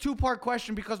kind of a two-part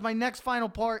question because my next final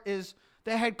part is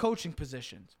the head coaching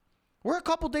positions. We're a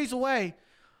couple days away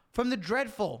from the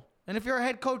dreadful, and if you're a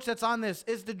head coach that's on this,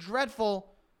 is the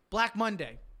dreadful Black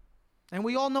Monday. And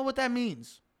we all know what that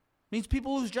means. It means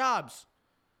people lose jobs.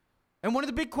 And one of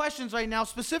the big questions right now,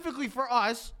 specifically for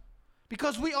us,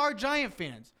 because we are Giant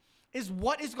fans, is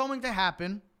what is going to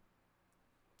happen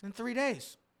in 3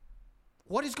 days?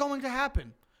 What is going to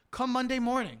happen come Monday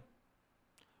morning?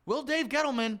 Will Dave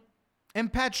Gettleman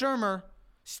and Pat Shurmur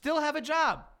still have a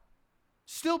job?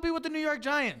 Still be with the New York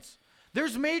Giants?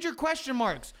 There's major question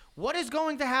marks. What is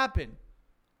going to happen?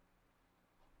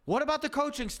 What about the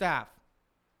coaching staff?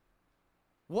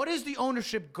 What is the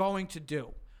ownership going to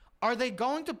do? Are they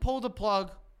going to pull the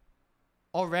plug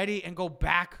already and go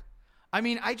back? I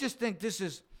mean, I just think this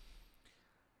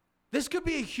could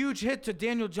be a huge hit to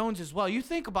Daniel Jones as well. You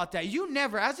think about that. You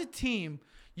never, as a team,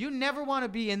 you never want to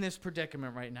be in this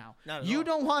predicament right now. You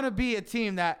don't want to be a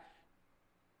team that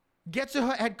gets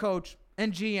a head coach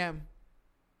and GM.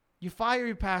 You fire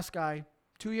your past guy.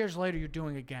 2 years later, you're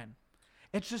doing again.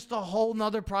 It's just a whole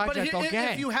nother project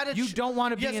again. You don't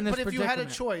want to be in this predicament. But if you had a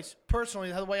choice,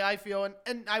 personally, the way I feel,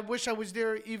 and I wish I was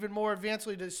there even more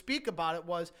advancedly to speak about it,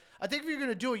 was I think if you're going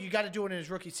to do it, you got to do it in his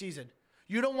rookie season.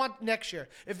 You don't want next year.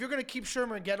 If you're going to keep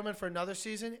Shurmur and Gettleman for another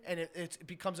season and it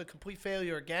becomes a complete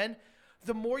failure again,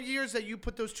 the more years that you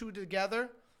put those two together,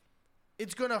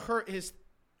 it's going to hurt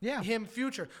him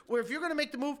future. Where if you're going to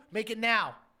make the move, make it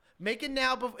now. Make it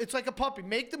now. It's like a puppy.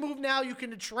 Make the move now. You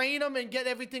can train them and get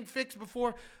everything fixed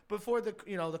before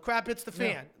the crap hits the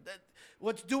fan. Yeah.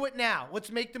 Let's do it now. Let's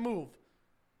make the move.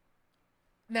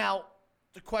 Now,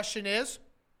 the question is,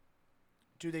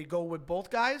 do they go with both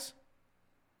guys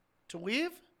to leave?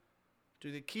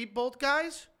 Do they keep both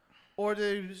guys, or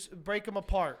do they break them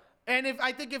apart? And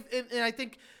I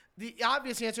think the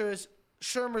obvious answer is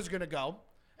Shurmur's going to go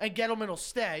and Gettleman will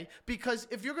stay, because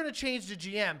if you're going to change the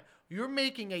GM, you're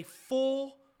making a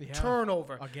full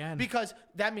turnover again, because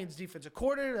that means defensive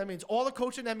coordinator, that means all the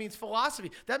coaching, that means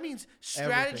philosophy, that means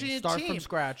strategy and start team. From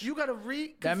scratch. You got to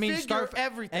reconfigure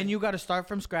everything, and you got to start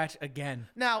from scratch again.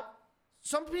 Now,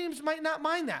 some teams might not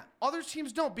mind that. Other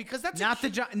teams don't, because that's not the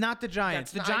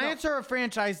Giants. The Giants are a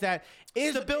franchise that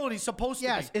is stability supposed to be.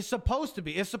 Yes, it's supposed to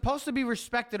be. It's supposed to be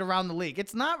respected around the league.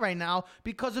 It's not right now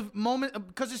because of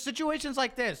situations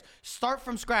like this. Start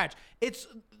from scratch.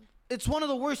 It's one of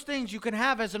the worst things you can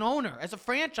have as an owner, as a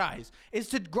franchise, is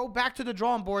to go back to the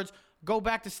drawing boards, go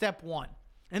back to step one.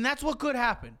 And that's what could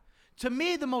happen. To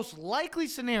me, the most likely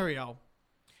scenario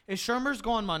is Shurmur's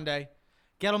gone Monday.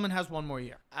 Gettleman has one more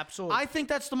year. Absolutely. I think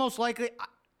that's the most likely.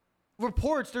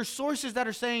 Reports, there's sources that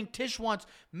are saying Tisch wants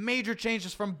major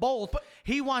changes from both. But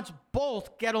he wants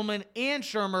both Gettleman and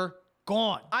Shurmur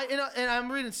gone. And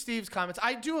I'm reading Steve's comments.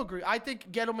 I do agree. I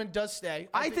think Gettleman does stay.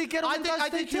 I think Gettleman does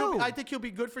stay too. I think he'll be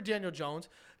good for Daniel Jones.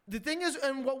 The thing is,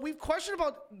 and what we've questioned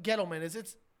about Gettleman is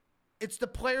it's the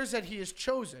players that he has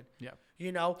chosen. Yeah.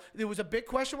 You know, there was a big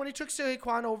question when he took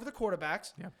Saquon over the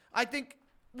quarterbacks. Yeah. I think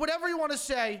whatever you want to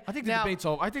say. I think the debate's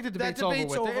over. I think the debate's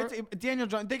over. Daniel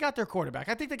Jones, they got their quarterback.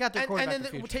 I think they got their quarterback. And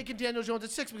then we're taking Daniel Jones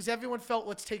at 6 because everyone felt,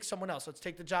 let's take someone else. Let's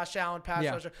take the Josh Allen pass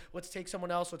rusher. Let's take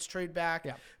someone else. Let's trade back.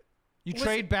 Yeah. You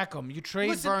trade Beckham. You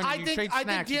trade Vernon. You trade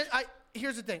Snacks.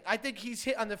 Here's the thing. I think he's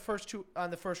hit on the first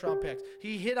round picks.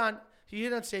 He hit on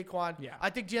Saquon. Yeah. I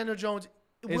think Daniel Jones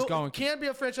can be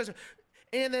a franchise.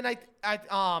 And then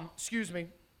excuse me.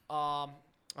 I'm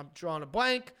drawing a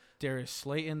blank. Darius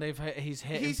Slayton, he's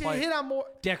hit. He's hit on more.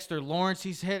 Dexter Lawrence,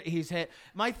 he's hit.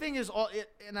 My thing is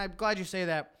and I'm glad you say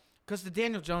that because the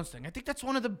Daniel Jones thing. I think that's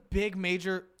one of the big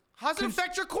major. How does it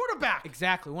affect your quarterback?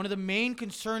 Exactly, one of the main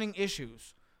concerning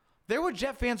issues. There were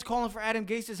Jet fans calling for Adam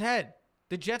Gase's head.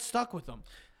 The Jets stuck with him,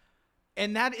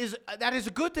 and that is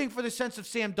a good thing for the sense of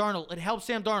Sam Darnold. It helps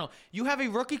Sam Darnold. You have a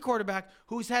rookie quarterback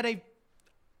who's had a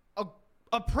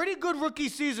pretty good rookie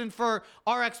season for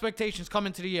our expectations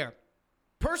coming to the year.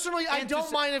 Personally, I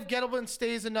don't mind if Gettleman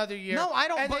stays another year. No, I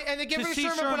don't. And they get rid of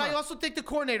Sherman, but I also think the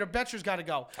coordinator, Betcher's got to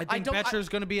go. I think Betcher's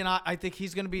going to be I think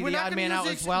he's going to be the odd man out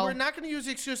as well. We're not going to use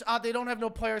the excuse, they don't have no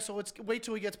players, so let's wait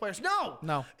till he gets players.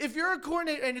 No. If you're a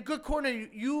coordinator and a good coordinator,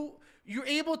 you're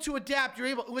able to adapt.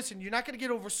 Listen, you're not going to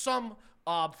get over some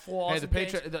flaws. Hey, the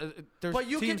Patriots. There's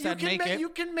teams that make it. You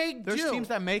can make There's teams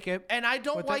that make it. And I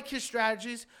don't like his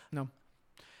strategies. No.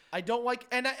 I don't like,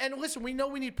 and listen, we know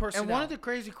we need personnel. And one of the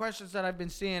crazy questions that I've been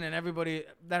seeing, and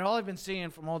all I've been seeing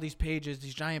from all these pages,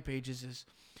 these giant pages, is,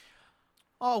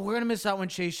 we're going to miss out on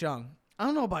Chase Young. I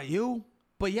don't know about you,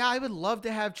 but yeah, I would love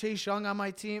to have Chase Young on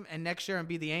my team and next year and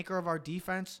be the anchor of our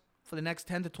defense for the next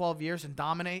 10 to 12 years and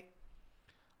dominate.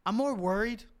 I'm more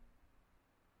worried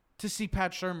to see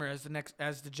Pat Shurmur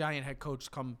as the Giant head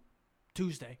coach come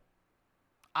Tuesday.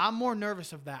 I'm more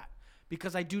nervous of that.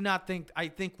 Because I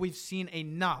think we've seen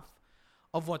enough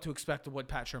of what to expect of what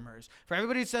Pat Shurmur is. For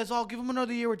everybody that says, give him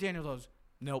another year with Daniel Jones.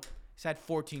 Nope. He's had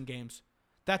 14 games.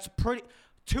 That's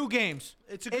 2 games.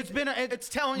 It's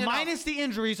telling you minus the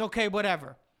injuries, okay,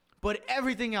 whatever. But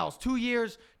everything else, 2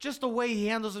 years, just the way he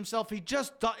handles himself,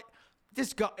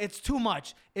 it's too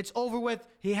much. It's over with.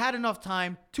 He had enough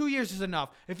time. 2 years is enough.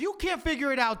 If you can't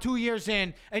figure it out 2 years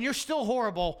in and you're still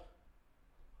horrible,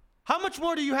 how much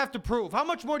more do you have to prove? How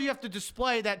much more do you have to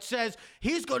display that says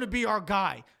he's going to be our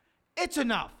guy? It's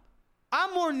enough.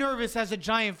 I'm more nervous as a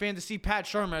Giant fan to see Pat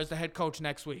Shurmur as the head coach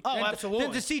next week. Absolutely.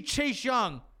 Than to see Chase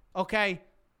Young, okay?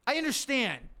 I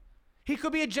understand. He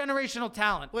could be a generational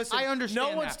talent. Listen, I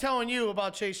understand no one's telling you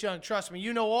about Chase Young. Trust me.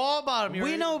 You know all about him.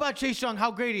 We know about Chase Young, how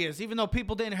great he is, even though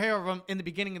people didn't hear of him in the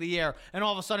beginning of the year, and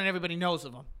all of a sudden everybody knows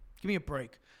of him. Give me a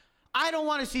break. I don't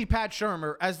want to see Pat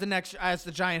Shurmur as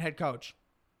the Giant head coach.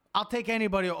 I'll take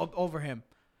anybody over him.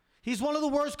 He's one of the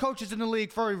worst coaches in the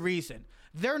league for a reason.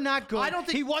 They're not good. I don't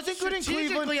think he wasn't good in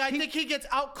Cleveland. I think he gets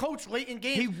out-coached late in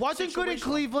games. He wasn't good in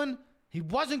Cleveland. He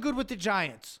wasn't good with the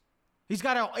Giants. He's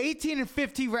got an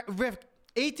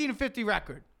 18-50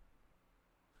 record.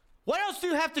 What else do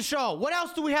you have to show? What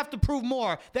else do we have to prove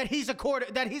more that he's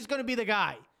that he's going to be the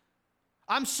guy?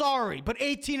 I'm sorry, but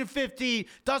 18-50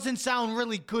 doesn't sound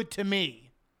really good to me.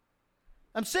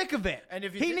 I'm sick of it. And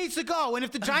he needs to go. And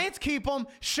if the Giants keep him,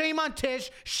 shame on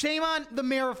Tisch, shame on the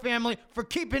Mara family for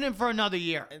keeping him for another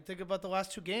year. And think about the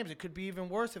last 2 games. It could be even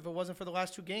worse if it wasn't for the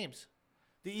last 2 games.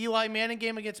 The Eli Manning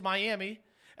game against Miami.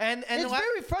 And it's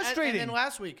very frustrating. And then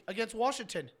last week against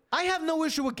Washington. I have no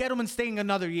issue with Gettleman staying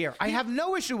another year. I have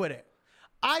no issue with it.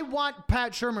 I want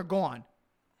Pat Shurmur gone.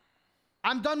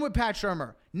 I'm done with Pat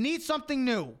Shurmur. Need something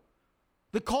new.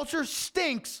 The culture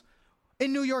stinks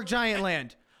in New York Giant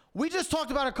land. We just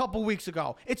talked about it a couple weeks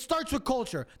ago. It starts with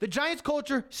culture. The Giants'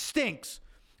 culture stinks.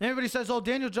 And everybody says,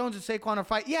 Daniel Jones and Saquon are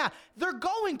fighting. Yeah, they're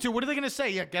going to. What are they going to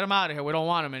say? Yeah, get him out of here. We don't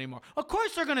want him anymore. Of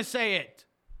course they're going to say it.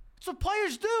 It's what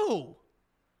players do.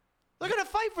 They're going to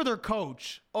fight for their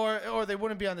coach. Or they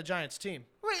wouldn't be on the Giants team.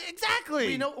 Right,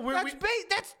 exactly. That's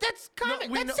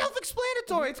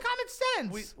self-explanatory. It's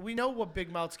common sense. We know what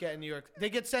big mouths get in New York. They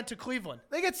get sent to Cleveland.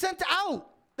 They get sent out.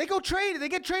 They go traded. They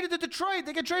get traded to Detroit.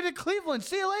 They get traded to Cleveland.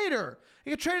 See you later.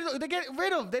 They get traded. They get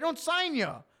rid of. They don't sign you.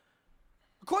 Of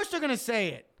course they're going to say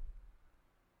it.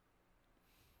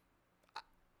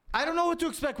 I don't know what to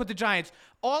expect with the Giants.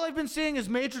 All I've been seeing is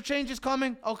major changes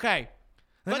coming. Okay.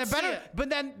 But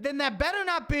then that better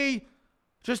not be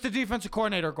just the defensive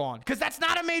coordinator gone. Because that's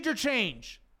not a major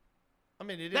change. I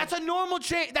mean, it that's is. a normal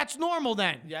change. That's normal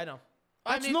then. Yeah, I know.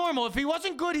 That's normal. If he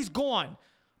wasn't good, he's gone.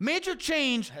 Major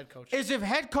change is if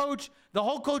head coach, the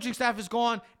whole coaching staff is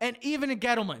gone, and even a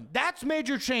Gettleman. That's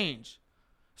major change.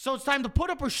 So it's time to put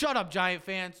up or shut up, Giant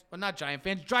fans. Well, not Giant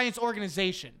fans, Giants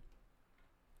organization.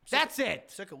 That's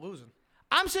it. Sick of losing.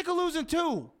 I'm sick of losing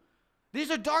too. These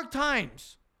are dark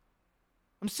times.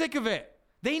 I'm sick of it.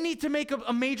 They need to make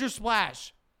a major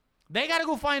splash. They got to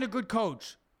go find a good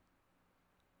coach.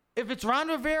 If it's Ron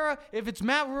Rivera, if it's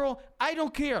Matt Rule, I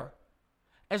don't care.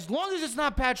 As long as it's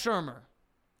not Pat Shurmur.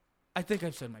 I think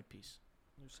I've said my piece.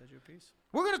 You said your piece.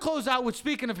 We're going to close out with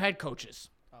speaking of head coaches.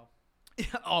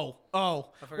 Oh.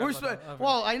 I forgot about that.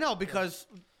 Well, I know because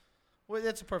Well,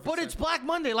 that's a perfect. but it's Black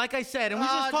Monday, like I said, and we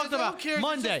just talked who about cares? It's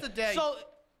Monday. just a day. So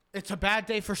it's a bad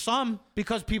day for some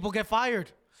because people get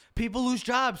fired. People lose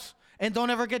jobs and don't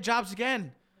ever get jobs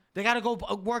again. They got to go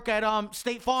work at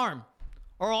State Farm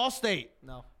or Allstate.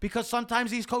 No. Because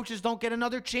sometimes these coaches don't get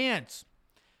another chance.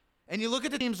 And you look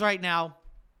at the teams right now,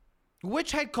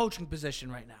 which head coaching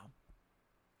position right now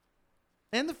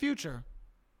in the future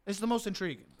is the most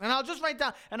intriguing? And I'll just write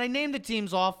down, and I named the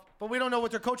teams off. But we don't know what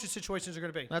their coaching situations are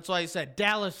going to be. That's why I said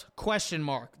Dallas, question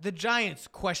mark. The Giants,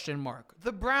 question mark.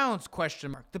 The Browns,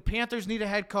 question mark. The Panthers need a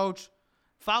head coach.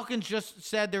 Falcons just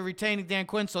said they're retaining Dan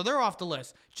Quinn, so they're off the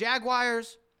list.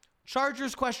 Jaguars,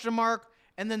 Chargers, question mark,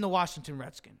 and then the Washington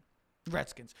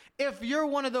Redskins. If you're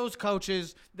one of those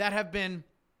coaches that have been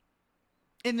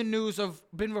in the news of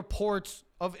been reports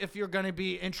of if you're going to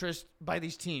be interested by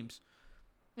these teams,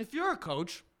 if you're a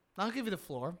coach, I'll give you the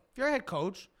floor. If you're a head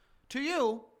coach, to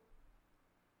you,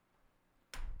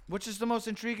 which is the most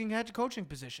intriguing head coaching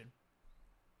position?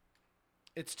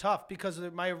 It's tough because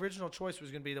my original choice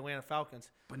was going to be the Atlanta Falcons.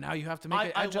 But now you have to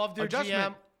make I love their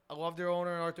adjustment. GM. I love their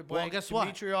owner, Arthur Well, Blank. guess what?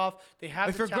 Dimitrioff. They have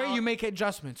If the you're great, talent. you make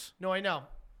adjustments. No, I know.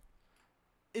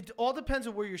 It all depends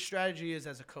on where your strategy is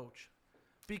as a coach.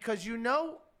 Because you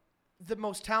know the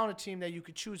most talented team that you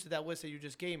could choose to that list that you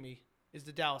just gave me is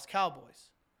the Dallas Cowboys.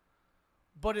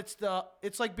 But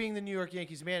it's like being the New York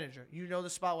Yankees manager. You know the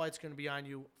spotlight's going to be on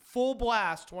you full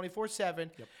blast 24/7,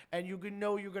 and you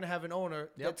know you're going to have an owner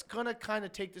that's going to kind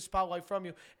of take the spotlight from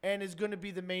you and is going to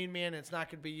be the main man, and it's not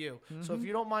going to be you. So if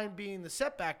you don't mind being the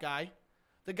setback guy,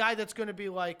 the guy that's going to be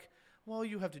like, well,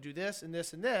 you have to do this and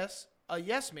this and this, a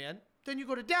yes man, then you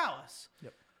go to Dallas.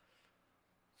 Yep.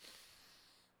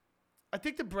 I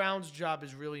think the Browns' job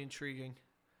is really intriguing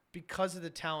because of the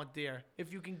talent there.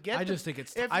 If you can get, I just think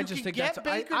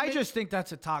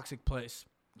that's a toxic place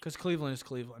because Cleveland is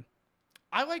Cleveland.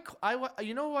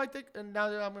 You know who I think, and now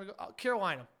that I'm going to go,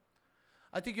 Carolina.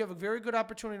 I think you have a very good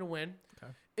opportunity to win.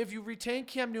 Okay. If you retain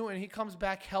Cam Newton and he comes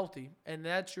back healthy, and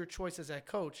that's your choice as a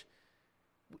coach,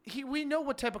 we know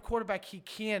what type of quarterback he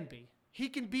can be. He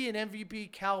can be an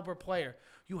MVP caliber player.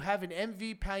 You have an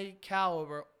MVP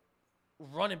caliber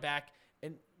running back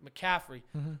in McCaffrey.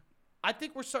 Mm-hmm. I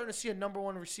think we're starting to see a number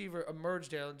one receiver emerge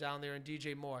down there in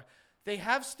DJ Moore. They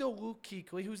have still Luke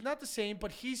Kuechly, who's not the same,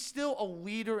 but he's still a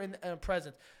leader in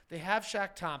presence. They have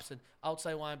Shaq Thompson,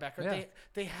 outside linebacker. Yeah.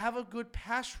 They have a good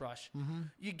pass rush. Mm-hmm.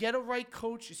 You get a right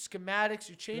coach, you schematics,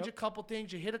 you change a couple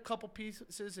things, you hit a couple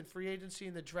pieces in free agency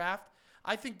in the draft.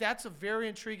 I think that's a very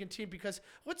intriguing team because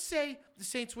let's say the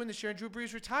Saints win this year and Drew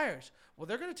Brees retires. Well,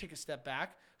 they're going to take a step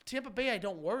back. Tampa Bay I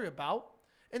don't worry about.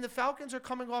 And the Falcons are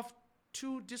coming off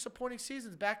 2 disappointing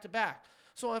seasons back to back.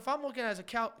 So if I'm looking as a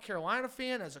Carolina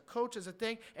fan, as a coach, as a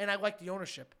thing, and I like the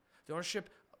ownership. The ownership,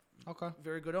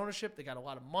 very good ownership. They got a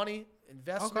lot of money,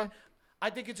 investment. Okay. I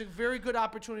think it's a very good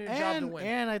opportunity and job to win.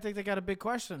 And I think they got a big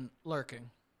question lurking.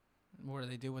 What do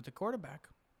they do with the quarterback?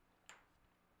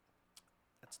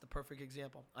 That's the perfect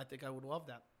example. I think I would love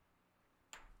that.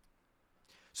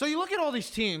 So you look at all these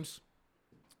teams.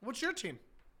 What's your team,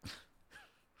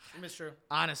 Mr.?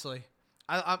 Honestly,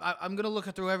 I'm going to look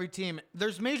through every team.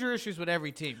 There's major issues with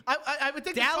every team. I would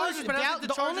think Dallas, the Chargers,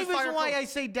 but the only reason why I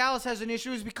say Dallas has an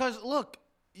issue is because, look,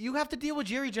 you have to deal with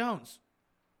Jerry Jones.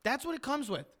 That's what it comes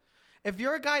with. If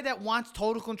you're a guy that wants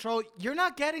total control, you're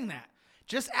not getting that.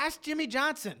 Just ask Jimmy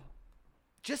Johnson.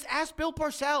 Just ask Bill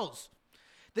Parcells.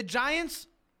 The Giants,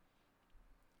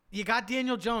 you got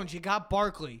Daniel Jones. You got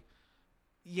Barkley.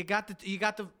 You got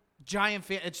the Giant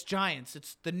fan. It's Giants.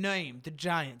 It's the name, the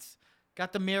Giants.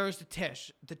 Got the Maras, the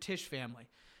Tisch family.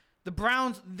 The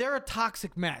Browns, they're a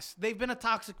toxic mess. They've been a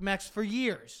toxic mess for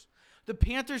years. The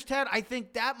Panthers, Ted, I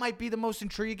think that might be the most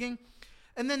intriguing.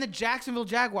 And then the Jacksonville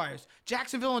Jaguars.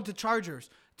 Jacksonville and the Chargers.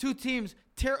 2 teams,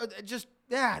 they're just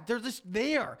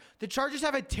there. The Chargers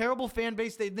have a terrible fan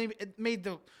base. They made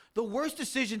the worst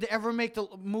decision to ever make the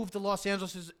move to Los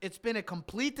Angeles. It's been a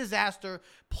complete disaster.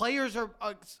 Players are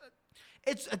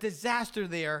it's a disaster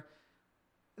there.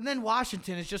 And then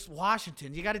Washington is just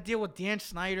Washington. You got to deal with Dan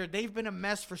Snyder. They've been a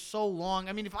mess for so long.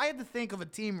 I mean, if I had to think of a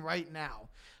team right now,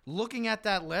 looking at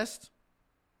that list,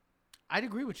 I'd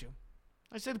agree with you.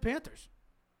 I'd say the Panthers.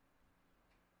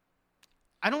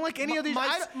 I don't like any of these.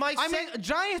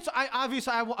 Giants,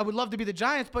 I would love to be the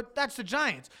Giants, but that's the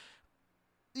Giants.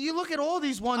 You look at all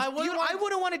these ones. I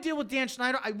wouldn't want to deal with Dan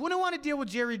Snyder. I wouldn't want to deal with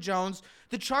Jerry Jones.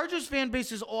 The Chargers fan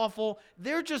base is awful.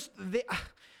 They're just there.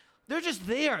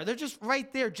 They're just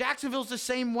right there. Jacksonville's the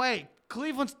same way.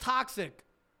 Cleveland's toxic.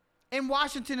 And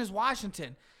Washington is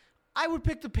Washington. I would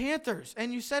pick the Panthers.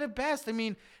 And you said it best. I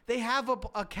mean, they have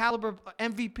a caliber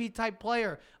MVP type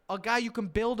player, a guy you can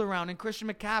build around in Christian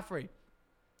McCaffrey.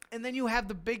 And then you have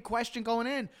the big question going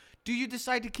in. Do you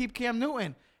decide to keep Cam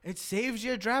Newton? It saves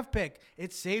you a draft pick.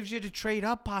 It saves you to trade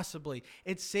up possibly.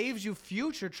 It saves you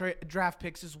future draft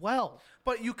picks as well.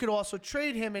 But you could also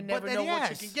trade him and never know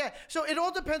what you can get. So it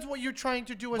all depends what you're trying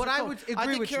to do as a coach. I would agree I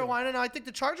think with Carolina, now I think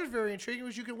the Chargers are very intriguing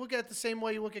because you can look at it the same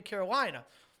way you look at Carolina.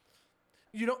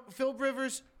 You know, Phil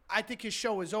Rivers, I think his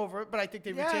show is over, but I think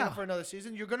they retain him for another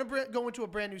season. You're going to go into a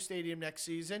brand new stadium next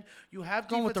season. You have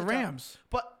going with the Rams.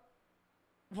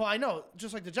 Well, I know,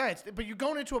 just like the Giants. But you're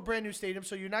going into a brand new stadium,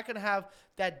 so you're not going to have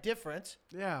that difference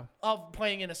of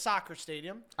playing in a soccer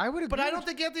stadium. I would agree. But I don't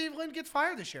think Anthony Lynn gets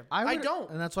fired this year. I don't.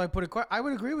 And that's why I put it. I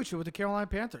would agree with you with the Carolina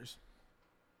Panthers.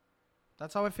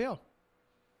 That's how I feel.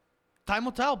 Time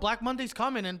will tell. Black Monday's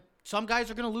coming, and some guys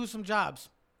are going to lose some jobs.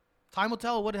 Time will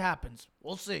tell what happens.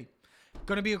 We'll see.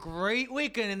 Going to be a great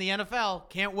weekend in the NFL.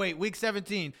 Can't wait. Week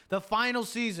 17, the final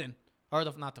season. Or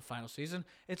not the final season.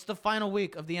 It's the final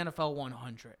week of the NFL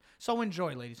 100. So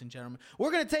enjoy, ladies and gentlemen.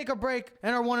 We're going to take a break,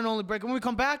 and our one and only break. And when we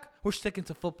come back, we're sticking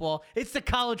to football. It's the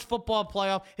college football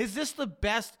playoff. Is this the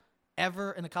best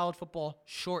ever in the college football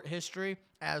short history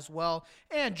as well?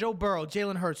 And Joe Burrow,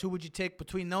 Jalen Hurts, who would you take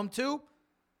between them two?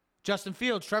 Justin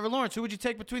Fields, Trevor Lawrence, who would you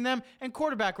take between them? And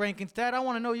quarterback rankings. Dad, I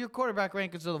want to know your quarterback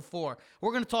rankings of the 4.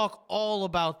 We're going to talk all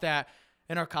about that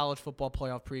in our college football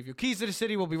playoff preview. Keys to the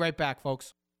City. We'll be right back,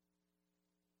 folks.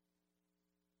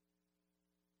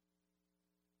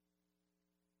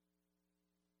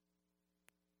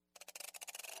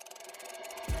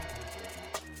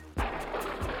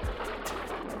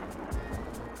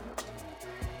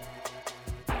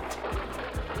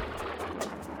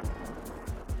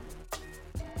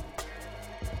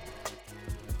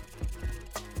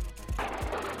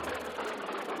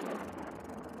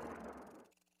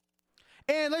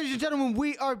 And ladies and gentlemen,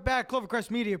 we are back.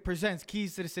 Clovercrest Media presents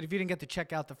Keys to the City. If you didn't get to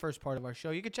check out the first part of our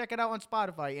show, you can check it out on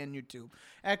Spotify and YouTube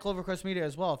at Clovercrest Media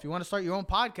as well. If you want to start your own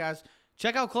podcast,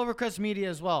 check out Clovercrest Media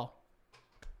as well.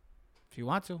 If you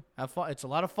want to, have fun. It's a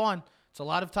lot of fun. It's a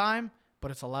lot of time,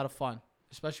 but it's a lot of fun,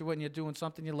 especially when you're doing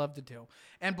something you love to do.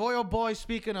 And boy, oh boy,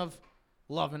 speaking of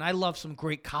loving, I love some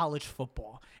great college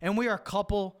football. And we are a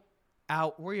couple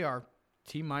out. We are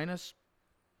T-minus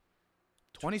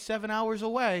 27 hours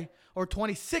away, or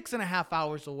 26 and a half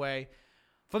hours away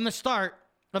from the start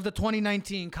of the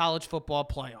 2019 college football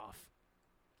playoff.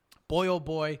 Boy, oh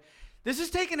boy, this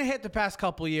has taken a hit the past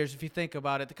couple of years if you think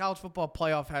about it. The college football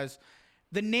playoff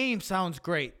the name sounds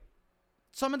great.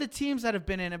 Some of the teams that have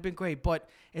been in have been great, but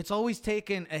it's always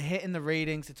taken a hit in the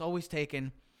ratings. It's always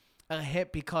taken a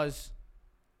hit because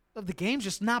of the game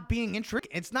just not being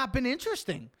intriguing. It's not been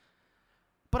interesting.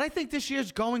 But I think this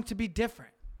year's going to be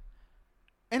different.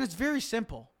 And it's very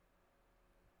simple.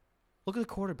 Look at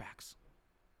the quarterbacks.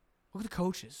 Look at the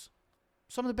coaches.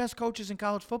 Some of the best coaches in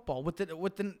college football. With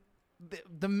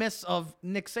the miss of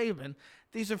Nick Saban,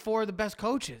 these are 4 of the best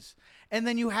coaches. And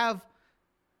then you have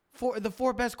the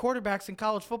 4 best quarterbacks in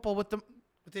college football with the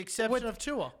exception of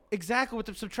Tua. Exactly. With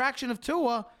the subtraction of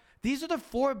Tua, these are the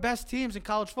 4 best teams in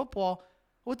college football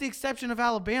with the exception of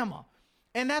Alabama.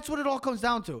 And that's what it all comes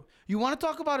down to. You want to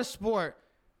talk about a sport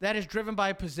that is driven by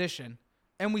a position.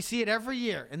 And we see it every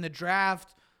year in the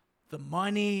draft, the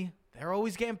money, they're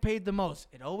always getting paid the most.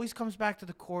 It always comes back to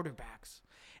the quarterbacks.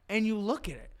 And you look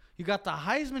at it. You got the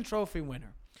Heisman Trophy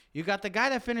winner. You got the guy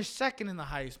that finished second in the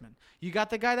Heisman. You got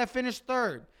the guy that finished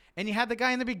third. And you had the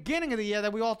guy in the beginning of the year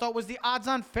that we all thought was the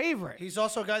odds-on favorite. He's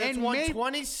also a guy that's won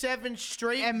 27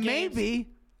 straight games. And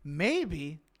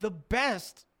maybe the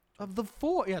best of the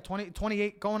 4. Yeah,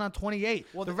 28, going on 28.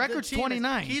 Well, the record's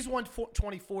 29. He's won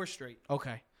 24 straight.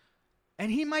 Okay.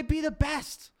 And he might be the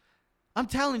best. I'm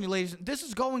telling you, ladies, this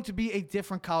is going to be a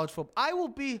different college football. I will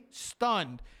be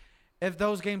stunned if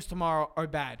those games tomorrow are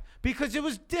bad because it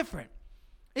was different.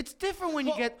 It's different when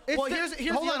you get.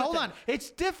 Hold on.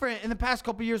 It's different in the past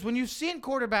couple of years when you've seen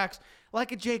quarterbacks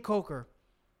like a Jay Coker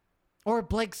or a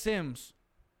Blake Sims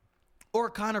or a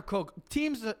Connor Cook,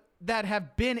 teams that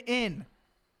have been in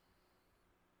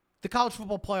the college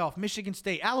football playoff, Michigan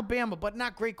State, Alabama, but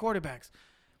not great quarterbacks.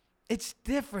 It's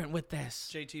different with this.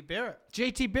 JT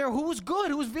Barrett, who was good,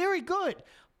 who was very good.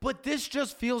 But this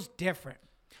just feels different.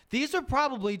 These are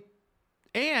probably,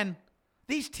 and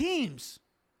these teams,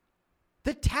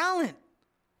 the talent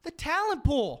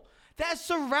pool that's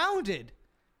surrounded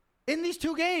in these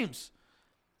 2 games.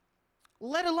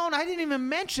 Let alone, I didn't even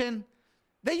mention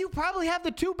that you probably have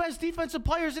the 2 best defensive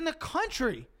players in the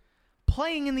country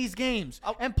playing in these games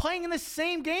and playing in the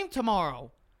same game tomorrow.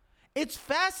 It's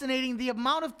fascinating the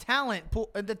amount of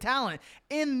the talent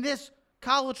in this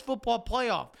college football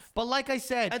playoff. But like I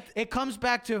said, it comes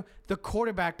back to the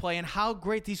quarterback play and how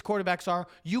great these quarterbacks are.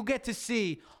 You get to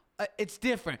see it's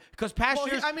different because past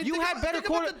years you had better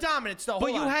the dominance though.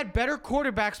 But you had better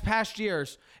quarterbacks past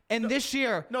years, and this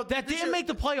year that didn't make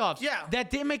the playoffs. Yeah, that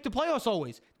didn't make the playoffs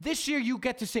always. This year you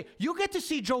get to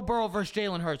see Joe Burrow versus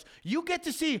Jalen Hurts. You get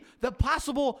to see the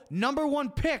possible number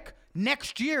 1 pick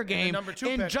next year game number 2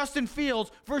 in pick. Justin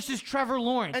Fields versus Trevor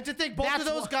Lawrence. And to think both of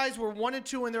those guys were 1 and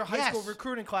 2 in their high school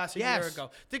recruiting class a year ago.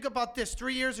 Think about this.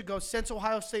 3 years ago, since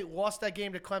Ohio State lost that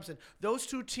game to Clemson, those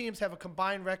two teams have a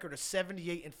combined record of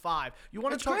 78-5. You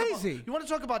want to talk crazy. About, you want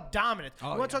to talk about dominance. You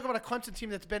want to talk about a Clemson team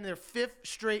that's been in their 5th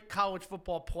straight college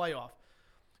football playoff.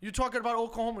 You're talking about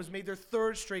Oklahoma who's made their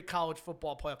 3rd straight college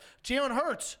football playoff. Jalen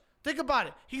Hurts, think about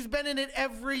it. He's been in it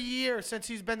every year since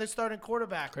he's been the starting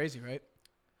quarterback. Crazy, right?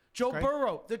 Joe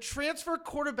Burrow, the transfer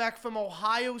quarterback from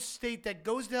Ohio State that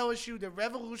goes to LSU, that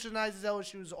revolutionizes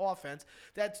LSU's offense,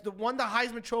 that's the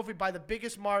Heisman Trophy by the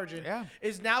biggest margin,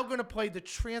 is now going to play the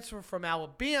transfer from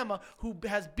Alabama, who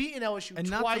has beaten LSU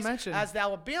twice as the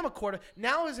Alabama quarterback.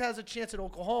 Now has a chance at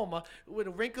Oklahoma with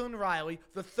Lincoln Riley,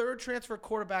 the 3rd transfer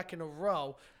quarterback in a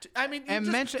row. I mean, the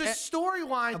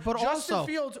storyline, Justin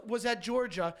Fields was at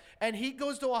Georgia, and he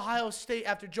goes to Ohio State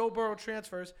after Joe Burrow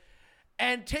transfers,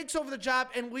 and takes over the job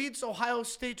and leads Ohio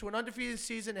State to an undefeated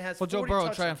season. It has 40 Joe Burrow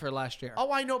touchdowns. transferred last year.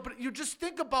 Oh, I know, but you just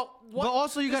think about what but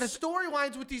also you got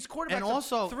storylines with these quarterbacks. And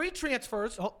also 3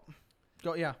 transfers.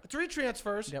 3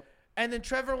 transfers. Yep. And then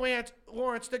Trevor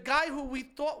Lawrence, the guy who we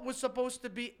thought was supposed to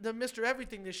be the Mr.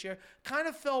 Everything this year, kind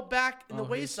of fell back in the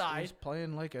wayside. He's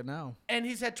playing like it now. And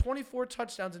he's had 24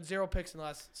 touchdowns and 0 picks in the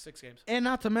last 6 games. And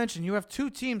not to mention, you have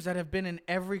 2 teams that have been in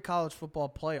every college football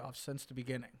playoff since the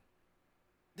beginning.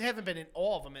 They haven't been in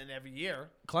all of them in every year.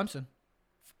 Clemson.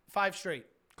 5 straight.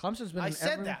 Clemson's been I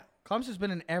said that. Clemson's been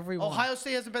in every one. Ohio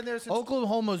State hasn't been there since.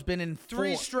 Oklahoma's been in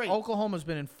 3 straight. Oklahoma's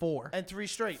been in 4. And 3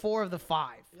 straight. 4 of the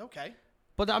 5. Okay.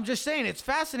 But I'm just saying, it's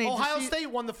fascinating. Ohio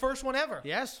State won the first one ever.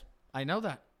 Yes, I know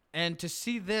that. And to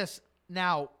see this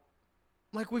now,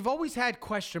 like we've always had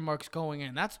question marks going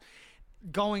in. That's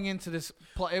going into this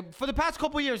play. For the past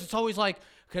couple of years, it's always like,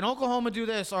 can Oklahoma do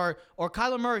this? Or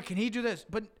Kyler Murray, can he do this?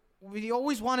 But we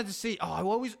always wanted to see.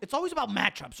 It's always about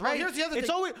matchups, right? Here's the other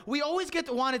thing. We always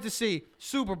wanted to see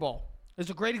Super Bowl. Is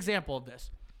a great example of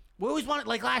this. We always wanted,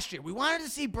 like last year, we wanted to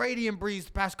see Brady and Breeze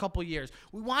the past couple of years.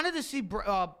 We wanted to see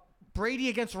Brady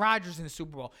against Rodgers in the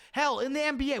Super Bowl. Hell, in the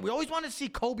NBA, we always wanted to see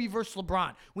Kobe versus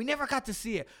LeBron. We never got to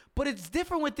see it. But it's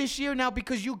different with this year now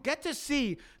because you get to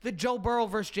see the Joe Burrow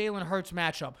versus Jalen Hurts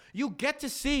matchup. You get to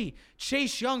see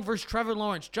Chase Young versus Trevor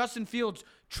Lawrence, Justin Fields,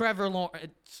 Trevor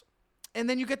Lawrence. And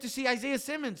then you get to see Isaiah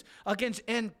Simmons against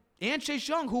and Chase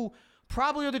Young, who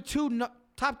probably are the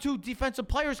top 2 defensive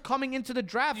players coming into the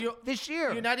draft this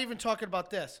year. You're not even talking about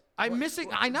this. I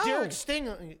know. Derek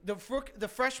Stingley, the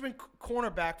freshman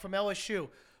cornerback from LSU,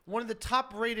 one of the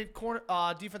top-rated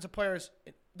defensive players.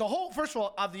 First of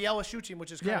all, of the LSU team,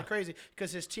 which is kind of crazy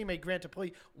because his teammate Grant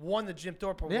Dupree won the Jim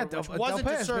Thorpe Award, which wasn't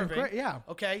deserving.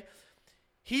 Okay,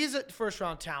 he's a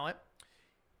first-round talent.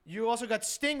 You also got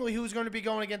Stingley, who's going to be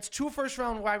going against 2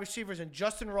 first-round wide receivers in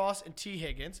Justin Ross and T.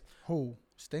 Higgins. Who?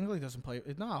 Stingley doesn't play.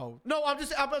 No. No, I'm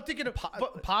thinking of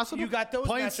possible. You got those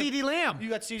playing matchups. CeeDee Lamb. You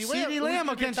got CeeDee Lamb. CeeDee Lamb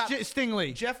against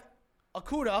Stingley. Jeffrey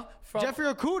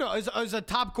Okudah is a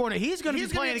top corner. He's going to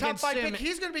be playing against Simmons.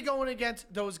 He's going to be going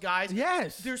against those guys.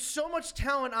 Yes. There's so much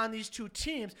talent on these 2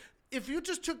 teams. If you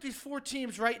just took these 4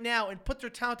 teams right now and put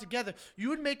their talent together, you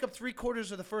would make up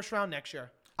 3/4 of the first round next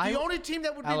year. The only team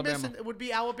that would be missing would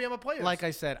be Alabama players. Like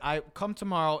I said, I come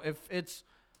tomorrow. If it's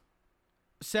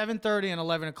 7:30 and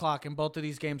 11 o'clock and both of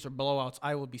these games are blowouts,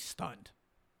 I will be stunned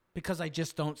because I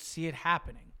just don't see it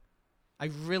happening.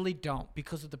 I really don't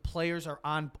because the players are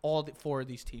on all 4 of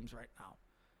these teams right now.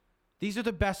 These are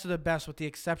the best of the best with the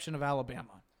exception of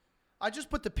Alabama. I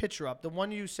just put the picture up, the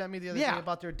one you sent me the other day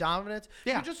about their dominance.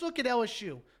 Yeah. You just look at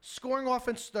LSU. Scoring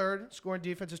offense 3rd, scoring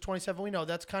defense is 27. We know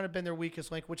that's kind of been their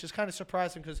weakest link, which is kind of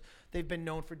surprising because they've been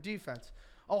known for defense.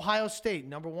 Ohio State,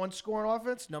 number 1 scoring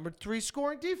offense, number 3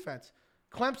 scoring defense.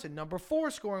 Clemson, number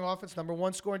 4 scoring offense, number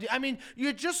 1 scoring defense. I mean,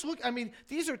 you just look. I mean,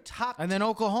 these are top. And then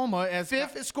Oklahoma as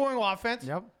 5th is scoring offense.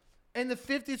 Yep. And the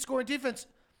 50th scoring defense.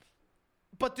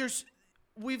 But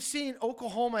we've seen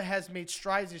Oklahoma has made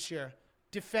strides this year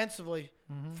defensively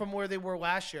from where they were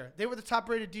last year. They were the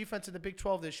top-rated defense in the Big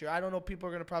 12 this year. I don't know. People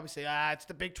are going to probably say, it's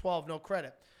the Big 12, no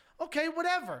credit. Okay,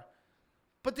 whatever.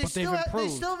 But they still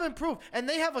have improved. And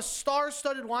they have a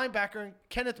star-studded linebacker in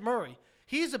Kenneth Murray.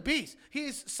 He's a beast.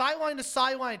 He's sideline to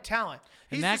sideline talent.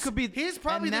 And that could be- He's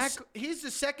probably and that he's the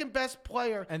second best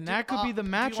player. And that could be the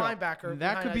matchup. Linebacker.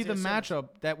 That could be the behind Isaiah Simmons.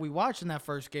 matchup that we watched in that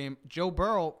first game, Joe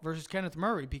Burrow versus Kenneth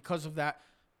Murray, because of that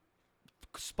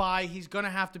spy. He's going to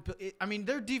have to. I mean,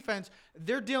 their defense,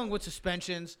 they're dealing with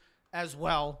suspensions as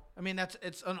well. I mean,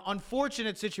 it's an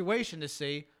unfortunate situation to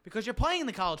see because you're playing in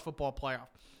the college football playoff.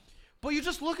 But you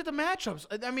just look at the matchups.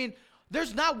 I mean,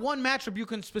 there's not one matchup you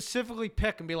can specifically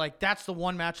pick and be like, that's the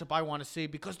one matchup I want to see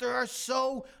because there are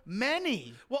so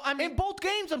many. Well, I mean, in both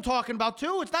games I'm talking about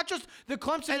too. It's not just the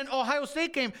Clemson and Ohio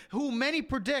State game, who many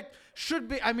predict should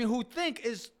be, who think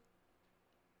is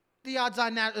the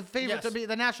odds-on favorite to be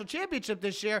the national championship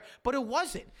this year, but it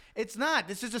wasn't. It's not.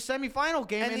 This is a semifinal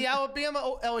game. And the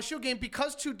Alabama LSU game,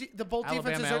 because the both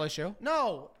defenses are LSU?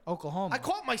 No. Oklahoma. I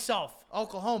caught myself.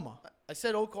 Oklahoma. I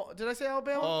said Oklahoma. Did I say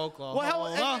Alabama? Oklahoma.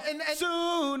 Well, hell,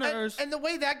 Sooners. And the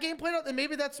way that game played out, and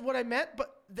maybe that's what I meant,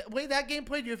 but the way that game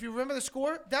played, if you remember the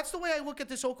score, that's the way I look at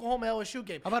this Oklahoma LSU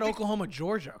game. How about Oklahoma,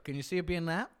 Georgia? Can you see it being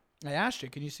that? I asked you.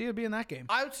 Can you see it being that game?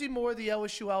 I would see more of the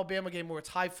LSU Alabama game where it's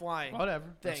high flying. Whatever.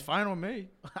 That's fine with me.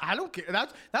 I don't care.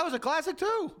 That was a classic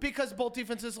too. Because both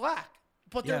defenses lack.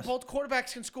 But they're both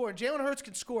quarterbacks can score. And Jalen Hurts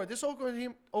can score. This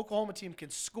Oklahoma team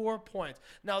can score points.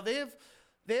 Now, they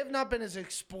have not been as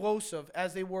explosive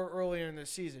as they were earlier in the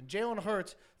season. Jalen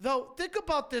Hurts, though, think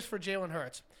about this for Jalen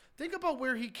Hurts. Think about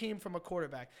where he came from a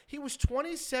quarterback. He was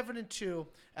 27-2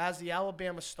 as the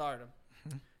Alabama starter.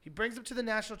 He brings them to the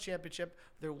national championship.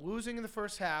 They're losing in the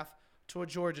first half to a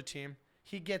Georgia team.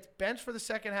 He gets benched for the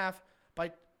second half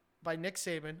by Nick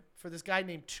Saban for this guy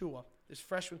named Tua, this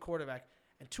freshman quarterback.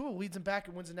 And Tua leads him back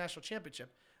and wins the national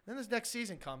championship. And then this next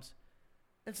season comes.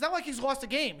 And it's not like he's lost a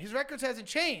game. His records hasn't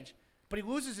changed. But he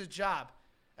loses his job.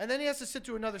 And then he has to sit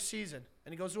through another season.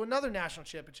 And he goes to another national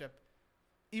championship.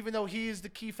 Even though he is the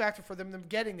key factor for them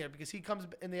getting there because he comes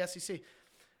in the SEC.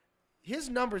 His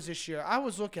numbers this year, I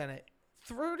was looking at it.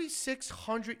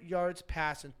 3,600 yards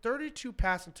passing, 32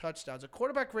 passing touchdowns, a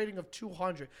quarterback rating of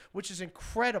 200, which is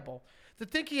incredible. To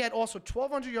think he had also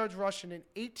 1,200 yards rushing and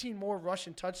 18 more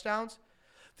rushing touchdowns.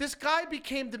 This guy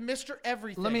became the Mr.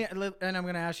 Everything. And I'm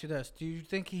going to ask you this. Do you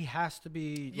think he has to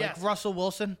be Yes. like Russell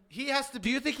Wilson? He has to be. Do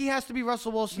you think he has to be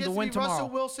Russell Wilson He has to win be tomorrow? Russell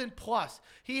Wilson plus.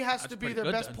 He has That's to be pretty their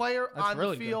good best then. player That's on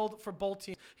really the field for both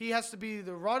teams. He has to be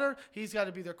the runner. He's got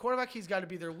to be their quarterback. He's got to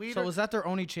be their leader. So is that their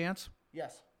only chance?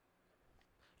 Yes.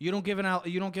 You don't give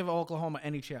Oklahoma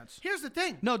any chance. Here's the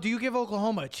thing. No, do you give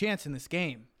Oklahoma a chance in this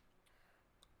game?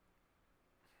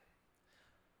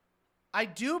 I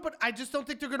do, but I just don't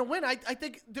think they're going to win. I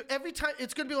think every time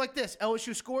it's going to be like this.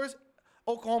 LSU scores,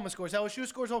 Oklahoma scores. LSU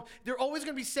scores. They're always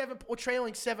going to be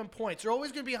trailing 7 points. They're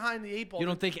always going to be behind the 8 ball. You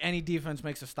don't think any defense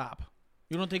makes a stop?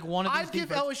 You don't think one of these I'd give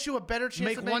defense LSU a better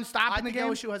chance. make one stop in the game? I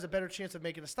think LSU has a better chance of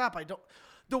making a stop. I don't.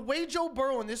 The way Joe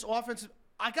Burrow in this offense,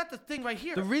 I got the thing right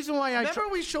here. The reason why I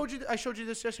showed you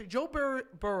this yesterday. Joe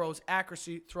Burrow's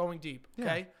accuracy throwing deep. Yeah.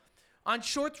 Okay, on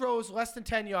short throws less than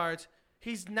 10 yards,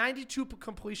 he's 92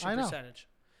 completion percentage.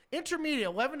 Intermediate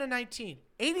 11 to 19,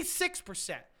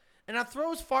 86%. And on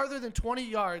throws farther than 20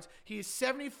 yards, he is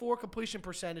 74 completion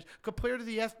percentage compared to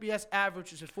the FBS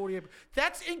average, which is 48.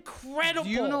 That's incredible. Do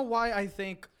you know why I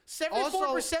think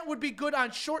 74% would be good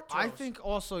on short throws. I think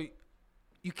also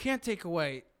you can't take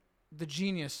away the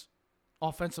genius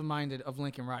offensive minded of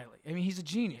Lincoln Riley. I mean, he's a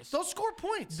genius. They'll score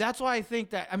points. That's why I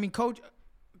think that. I mean, Coach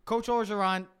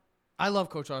Orgeron. I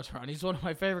love Coach Orgeron. He's one of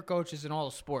my favorite coaches in all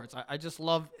of sports. I just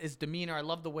love his demeanor. I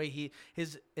love the way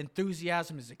his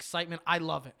enthusiasm, his excitement. I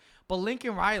love it. But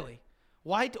Lincoln Riley,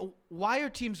 why are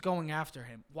teams going after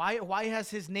him? Why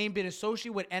has his name been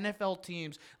associated with NFL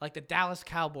teams like the Dallas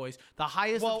Cowboys, the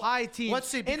highest of high teams? Let's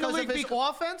see, because in the league of his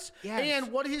offense, Yes.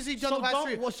 and what has he done the last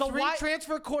 3 years? Three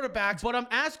transfer quarterbacks. But I'm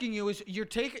asking you is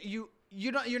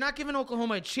you're not giving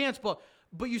Oklahoma a chance,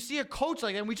 but you see a coach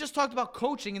like that, and we just talked about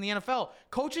coaching in the NFL.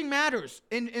 Coaching matters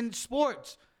in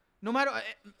sports. No matter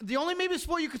the only maybe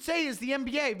sport you could say is the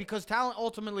NBA because talent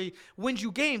ultimately wins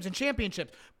you games and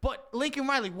championships. But Lincoln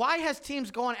Riley, why has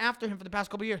teams gone after him for the past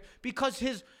couple of years? Because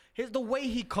the way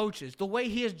he coaches, the way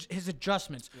his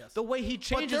adjustments, the way he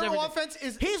changes their everything. offense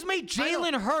is. He's made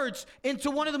Jalen Hurts into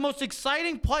one of the most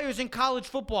exciting players in college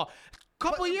football.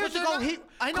 Couple years ago,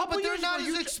 they're not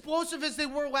as explosive as they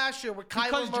were last year with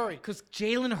Kyler Murray. Because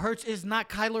Jalen Hurts is not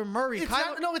Kyler Murray. It's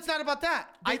not about that.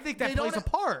 I think that plays a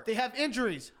part. They have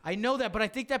injuries. I know that, but I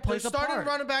think that plays a part. Their starting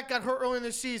running back got hurt early in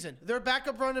the season. Their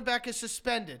backup running back is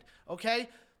suspended. Okay,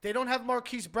 they don't have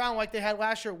Marquise Brown like they had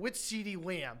last year with CeeDee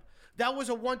Lamb. That was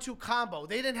a 1-2 combo.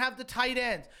 They didn't have the tight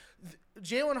ends.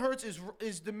 Jalen Hurts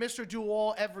is the Mr.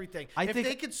 Do-All everything. If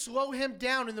they could slow him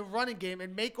down in the running game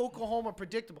and make Oklahoma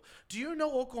predictable. Do you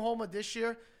know Oklahoma this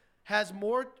year has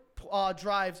more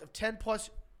drives of 10-plus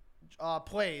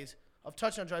plays of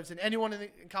touchdown drives than anyone in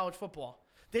college football?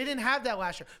 They didn't have that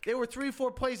last year. They were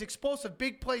 3-4 plays, explosive,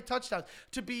 big play touchdowns.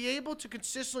 To be able to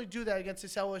consistently do that against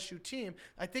this LSU team,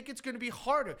 I think it's going to be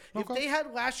harder. If they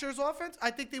had last year's offense,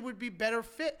 I think they would be better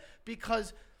fit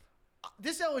because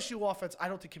this LSU offense, I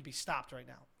don't think can be stopped right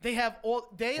now. They have all.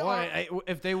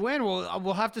 If they win,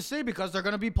 we'll have to see because they're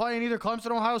going to be playing either Clemson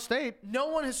or Ohio State. No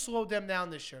one has slowed them down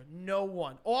this year. No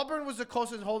one. Auburn was the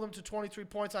closest to hold them to 23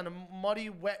 points on a muddy,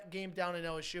 wet game down in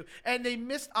LSU, and they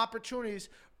missed opportunities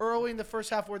early in the first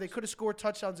half where they could have scored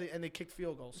touchdowns and they kicked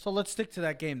field goals. So let's stick to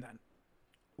that game then.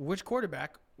 Which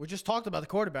quarterback? We just talked about the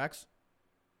quarterbacks.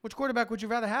 Which quarterback would you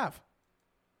rather have?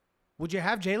 Would you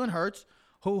have Jalen Hurts,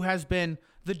 who has been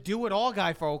the do-it-all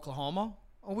guy for Oklahoma,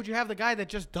 or would you have the guy that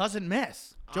just doesn't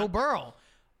miss, Joe Burrow,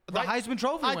 the Heisman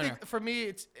Trophy winner? I think for me,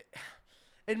 it's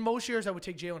in most years I would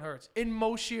take Jalen Hurts. In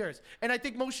most years, and I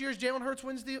think most years Jalen Hurts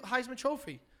wins the Heisman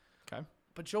Trophy. Okay,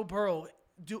 but Joe Burrow,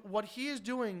 what he is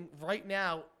doing right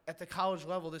now at the college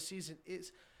level this season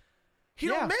is. He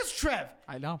don't miss, Trev.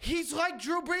 I know. He's like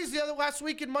Drew Brees last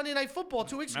week in Monday Night Football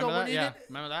 2 weeks ago.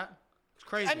 Remember that? It's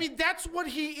crazy. I mean, that's what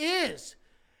he is.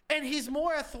 And he's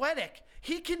more athletic.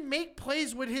 He can make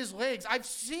plays with his legs. I've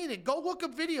seen it. Go look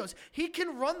up videos. He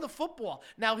can run the football.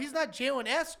 Now, he's not Jalen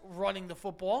S. running the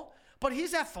football, but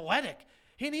he's athletic.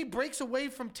 And he breaks away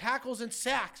from tackles and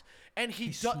sacks. And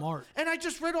he's smart. And I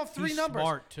just read off three numbers.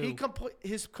 Smart, too.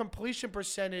 His completion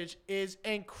percentage is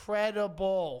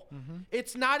incredible. Mm-hmm.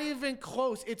 It's not even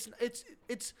close.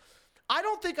 It's. I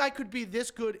don't think I could be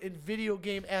this good in video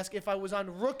game-esque if I was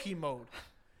on rookie mode.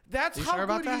 That's how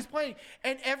good he's playing.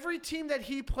 And every team that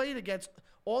he played against,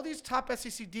 all these top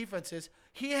SEC defenses,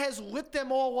 he has lit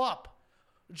them all up.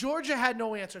 Georgia had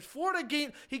no answers.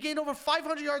 He gained over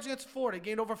 500 yards against Florida. He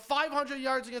gained over 500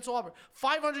 yards against Auburn.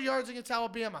 500 yards against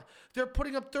Alabama. They're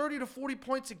putting up 30 to 40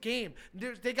 points a game.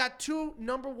 They got 2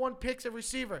 number 1 picks at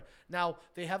receiver. Now,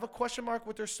 they have a question mark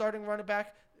with their starting running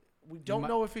back. We don't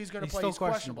know if he's going to play. He's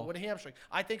questionable with a hamstring.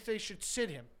 I think they should sit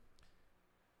him.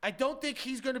 I don't think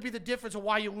he's going to be the difference of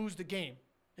why you lose the game.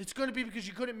 It's going to be because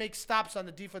you couldn't make stops on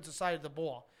the defensive side of the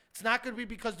ball. It's not going to be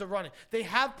because they're running. They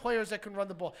have players that can run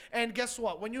the ball. And guess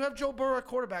what? When you have Joe Burrow at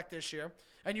quarterback this year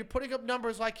and you're putting up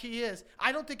numbers like he is,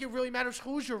 I don't think it really matters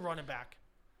who's your running back.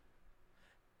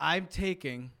 I'm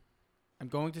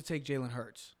going to take Jalen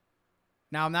Hurts.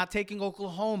 Now, I'm not taking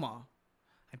Oklahoma.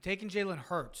 I'm taking Jalen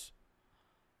Hurts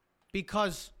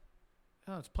because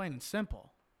it's plain and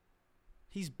simple.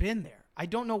 He's been there. I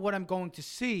don't know what I'm going to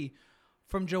see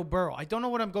from Joe Burrow. I don't know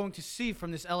what I'm going to see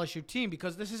from this LSU team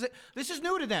because this is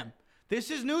new to them.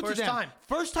 This is new to them.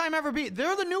 First time ever beat.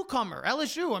 They're the newcomer.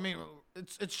 LSU. I mean,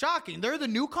 it's shocking. They're the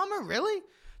newcomer, really?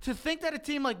 To think that a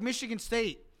team like Michigan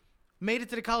State made it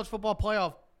to the college football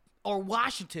playoff or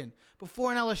Washington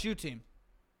before an LSU team.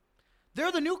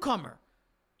 They're the newcomer.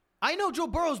 I know Joe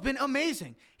Burrow's been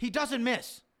amazing. He doesn't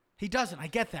miss. He doesn't. I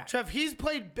get that. Trev, he's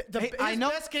played his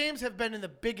best games have been in the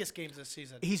biggest games this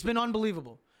season. He's been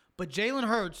unbelievable. But Jalen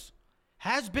Hurts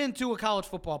has been to a college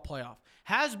football playoff,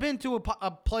 has been to a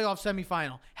playoff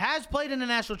semifinal, has played in a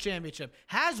national championship,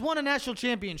 has won a national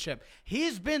championship.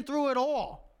 He's been through it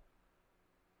all.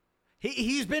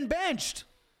 He's been benched.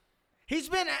 He's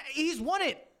won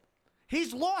it.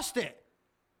 He's lost it.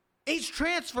 He's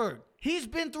transferred. He's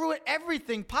been through it,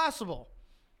 everything possible.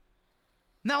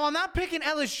 Now, I'm not picking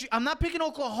LSU. I'm not picking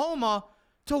Oklahoma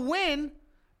to win,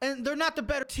 and they're not the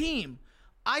better team.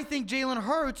 I think Jalen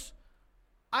Hurts,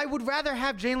 I would rather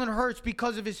have Jalen Hurts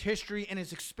because of his history and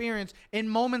his experience in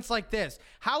moments like this.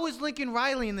 How is Lincoln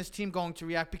Riley and this team going to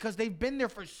react? Because they've been there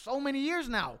for so many years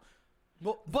now.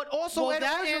 But also Ed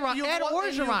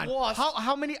Orgeron.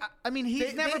 How many? I mean,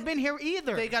 he's never been here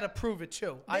either. They got to prove it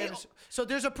too. So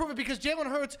there's a prove it because Jalen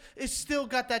Hurts is still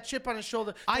got that chip on his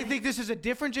shoulder. I think this is a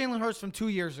different Jalen Hurts from 2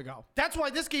 years ago. That's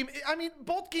why this game. I mean,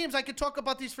 both games I could talk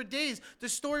about these for days. The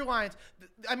storylines.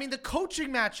 I mean, the coaching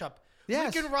matchup.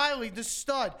 Yes. Lincoln Riley, the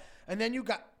stud, and then you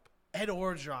got Ed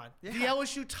Orgeron, the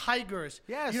LSU Tigers.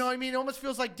 Yes. You know what I mean? It almost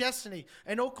feels like destiny.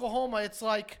 And Oklahoma, it's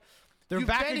like. They're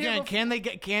back again. Can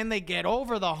they get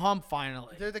over the hump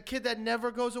finally? They're the kid that never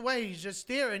goes away. He's just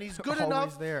there, and he's good always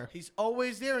enough. There. He's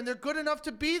always there, and they're good enough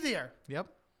to be there. Yep.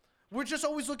 We're just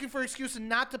always looking for excuses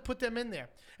not to put them in there.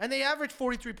 And they average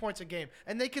 43 points a game,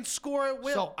 and they can score at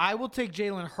will. So I will take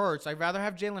Jalen Hurts. I'd rather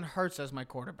have Jalen Hurts as my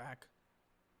quarterback.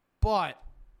 But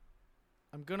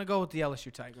I'm going to go with the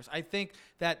LSU Tigers. I think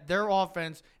that their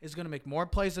offense is going to make more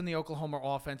plays than the Oklahoma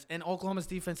offense, and Oklahoma's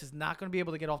defense is not going to be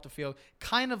able to get off the field,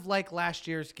 kind of like last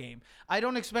year's game. I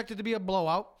don't expect it to be a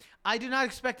blowout. I do not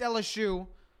expect LSU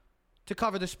to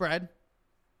cover the spread.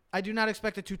 I do not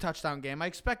expect a 2-touchdown game. I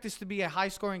expect this to be a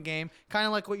high-scoring game, kind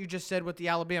of like what you just said with the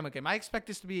Alabama game. I expect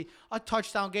this to be a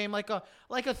touchdown game, like a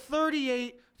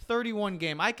 38-31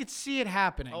 game. I could see it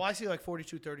happening. Oh, I see like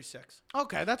 42-36.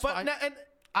 Okay, that's fine. And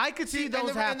I could see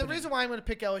those happening. And the reason why I'm going to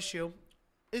pick LSU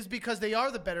is because they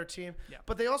are the better team,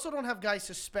 but they also don't have guys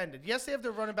suspended. Yes, they have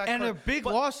their running back. And they're big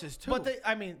losses, too. But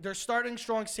they're starting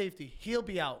strong safety. He'll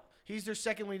be out. He's their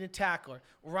second leading tackler.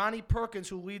 Ronnie Perkins,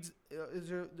 who leads, is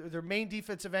their main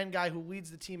defensive end guy who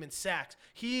leads the team in sacks.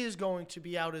 He is going to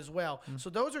be out as well. So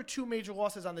those are two major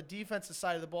losses on the defensive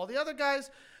side of the ball. The other guys,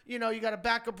 you got a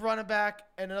backup running back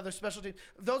and another special team.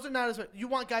 Those are not as – you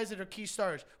want guys that are key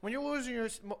starters. When you're losing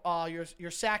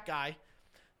your sack guy –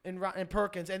 and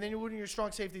Perkins, and then you're losing your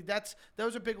strong safety.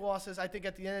 Those are big losses. I think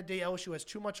at the end of the day, LSU has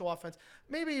too much offense,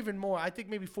 maybe even more. I think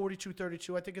maybe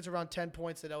 42-32. I think it's around 10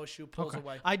 points that LSU pulls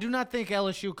away. I do not think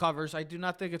LSU covers. I do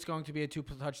not think it's going to be a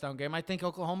 2-touchdown game. I think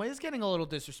Oklahoma is getting a little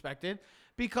disrespected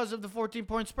because of the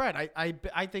 14-point spread.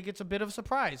 I think it's a bit of a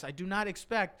surprise. I do not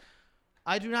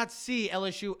see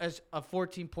LSU as a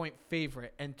 14-point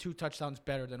favorite and 2 touchdowns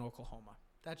better than Oklahoma.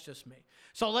 That's just me.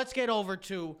 So let's get over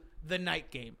to the night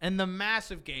game and the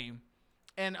massive game.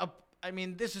 And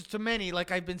this is to many, like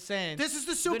I've been saying. This is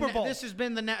the Super Bowl. This has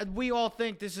been we all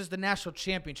think this is the national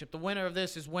championship. The winner of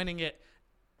this is winning it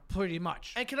pretty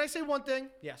much. And can I say one thing?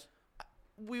 Yes.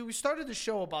 We started the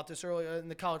show about this earlier in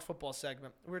the college football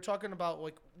segment. We were talking about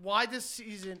why this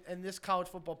season and this college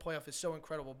football playoff is so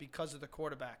incredible because of the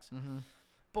quarterbacks. Mm-hmm.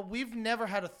 But we've never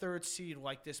had a third seed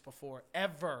like this before,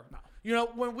 ever. No.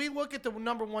 When we look at the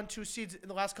number 1, 2 seeds in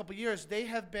the last couple of years, they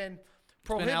have been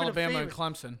prohibitive Alabama favorites.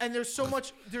 and Clemson. And there's so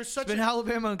much.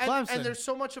 Alabama and Clemson. And there's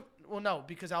so much. No,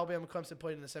 because Alabama and Clemson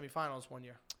played in the semifinals one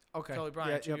year. Okay. Kelly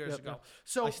Bryant 2 years ago.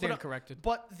 So I stand corrected.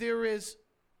 But there is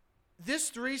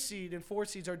this 3 seed and 4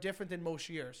 seeds are different than most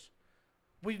years.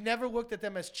 We've never looked at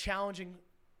them as challenging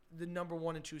the number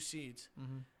 1 and 2 seeds.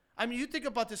 Mm-hmm. You think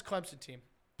about this Clemson team.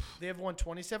 They have won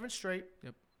 27 straight.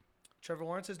 Yep. Trevor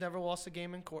Lawrence has never lost a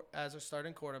game as a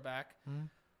starting quarterback. Mm-hmm.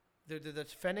 They're the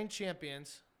defending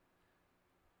champions.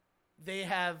 They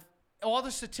have all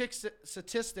the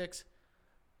statistics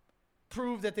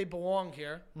prove that they belong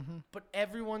here. Mm-hmm. But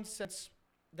everyone since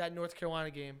that North Carolina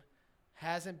game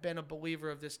hasn't been a believer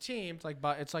of this team.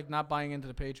 It's like not buying into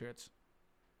the Patriots.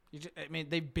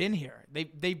 They've been here.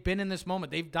 They've been in this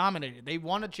moment. They've dominated. They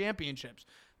won the championships.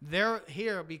 They're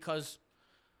here because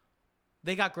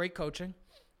they got great coaching,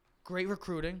 great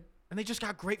recruiting, and they just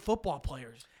got great football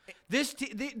players.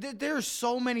 There are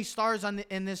so many stars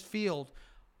in this field.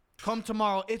 Come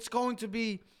tomorrow, it's going to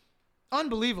be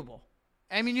unbelievable.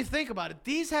 You think about it.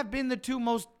 These have been the 2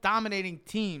 most dominating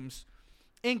teams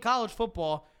in college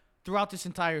football throughout this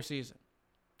entire season.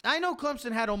 I know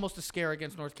Clemson had almost a scare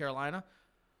against North Carolina,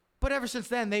 but ever since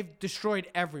then, they've destroyed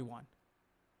everyone.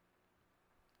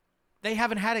 They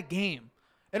haven't had a game.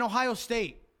 And Ohio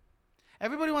State.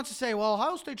 Everybody wants to say, well,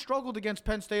 Ohio State struggled against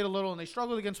Penn State a little, and they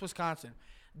struggled against Wisconsin.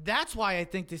 That's why I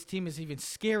think this team is even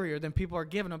scarier than people are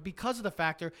giving them, because of the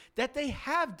factor that they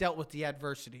have dealt with the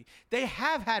adversity. They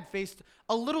have faced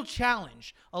a little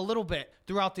challenge a little bit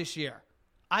throughout this year.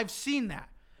 I've seen that.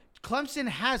 Clemson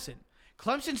hasn't.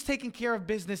 Clemson's taking care of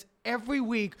business every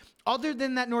week other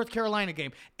than that North Carolina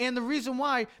game. And the reason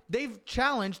why they've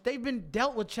been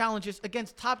dealt with challenges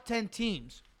against top 10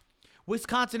 teams.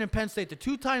 Wisconsin and Penn State, the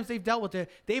 2 times they've dealt with it,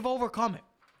 they've overcome it.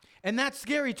 And that's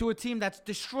scary to a team that's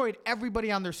destroyed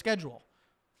everybody on their schedule.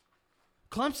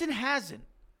 Clemson hasn't.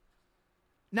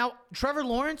 Now, Trevor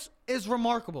Lawrence is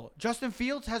remarkable. Justin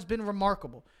Fields has been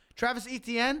remarkable. Travis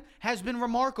Etienne has been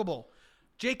remarkable.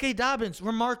 J.K. Dobbins,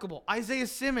 remarkable. Isaiah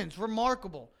Simmons,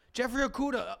 remarkable. Jeffrey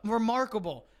Okudah,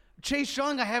 remarkable. Chase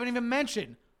Young, I haven't even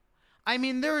mentioned.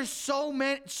 There is so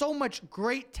much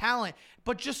great talent,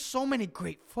 but just so many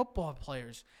great football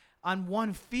players on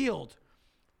one field.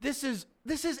 This is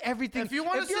everything. If you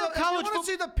want to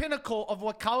see the pinnacle of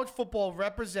what college football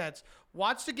represents,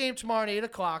 watch the game tomorrow at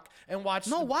 8:00 and watch.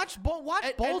 No, watch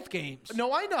both games.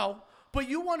 No, I know, but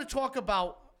you want to talk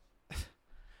about.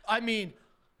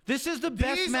 This is the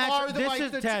best match.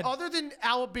 Other than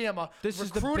Alabama, this is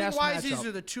the best recruiting-wise, matchup. these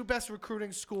are the 2 best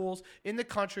recruiting schools in the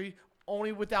country,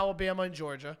 only with Alabama and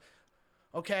Georgia.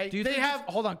 Okay,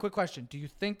 hold on, quick question. Do you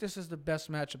think this is the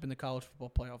best matchup in the college football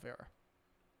playoff era?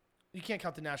 You can't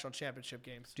count the national championship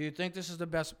games. Do you think this is the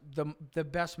best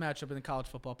matchup in the college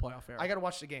football playoff era? I got to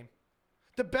watch the game.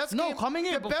 The best No, game, coming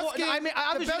in the before- best game, I mean,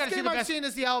 obviously the you gotta best see game the I've best- seen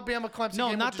is the Alabama-Clemson No,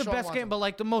 game. not with the Deshaun best game, Watson. but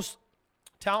like the most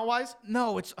Talent-wise,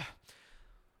 no, it's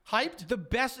hyped. the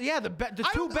best. Yeah, the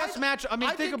two best match. I mean,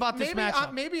 think think about this maybe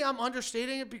matchup. Maybe I'm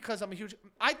understating it because I'm a huge.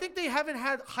 I think they haven't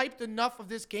had hyped enough of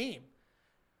this game.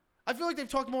 I feel like they've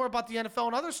talked more about the NFL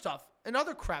and other stuff and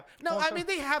other crap. No, I mean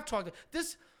they have talked.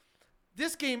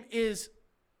 This game is,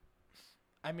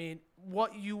 I mean,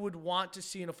 what you would want to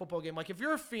see in a football game. Like if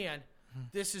you're a fan,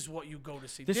 this is what you go to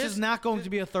see. This is not going to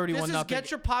be a 31-0. This is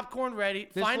get your popcorn ready.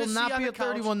 This Find will a seat not on be the a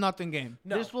couch. 31-0 game.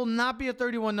 No. This will not be a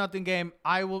 31-0 game.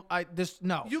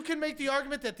 No. You can make the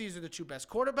argument that these are the two best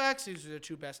quarterbacks. These are the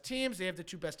two best teams. They have the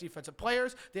two best defensive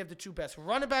players. They have the two best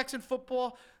running backs in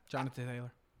football. Jonathan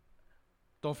Taylor.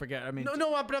 Don't forget. I mean,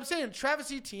 No, but I'm saying Travis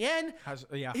Etienne.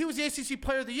 yeah. He was the ACC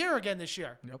Player of the Year again this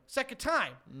year. Yep. Second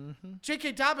time.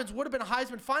 J.K. Dobbins would have been a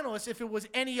Heisman finalist if it was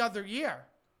any other year.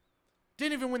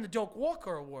 Didn't even win the Doak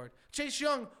Walker Award. Chase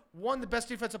Young won the best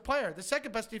defensive player. The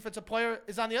second best defensive player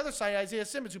is on the other side, Isaiah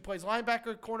Simmons, who plays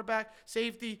linebacker, cornerback,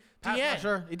 safety, Pass DN.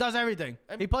 rusher. He does everything.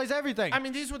 He plays everything. I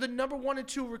mean, these were the number 1 and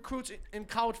 2 recruits in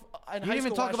college and you high didn't even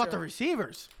school talk last about the year.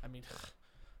 receivers. I mean,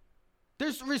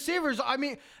 There's receivers. I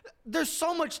mean, there's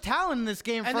so much talent in this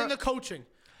game. and then the coaching.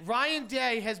 Ryan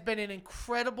Day has been an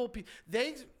incredible piece.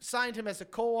 They signed him as a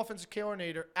co-offensive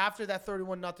coordinator after that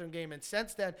 31-0 game, and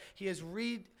since then he has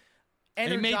and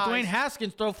he made Dwayne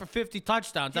Haskins throw for 50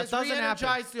 touchdowns. That doesn't happen.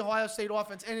 re-energized the Ohio State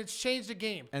offense, and it's changed the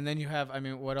game. And then you have, I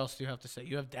mean, what else do you have to say?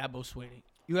 You have Dabo Swinney.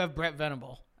 You have Brett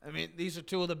Venable. I mean, these are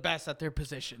two of the best at their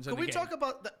positions. Can we talk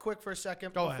about that quick for a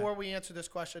second Go before ahead. we answer this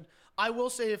question? I will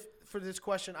say, for this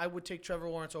question, I would take Trevor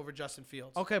Lawrence over Justin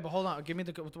Fields. Okay, but hold on. Give me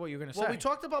what you're going to say. What we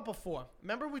talked about before.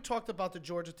 Remember we talked about the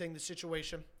Georgia thing, the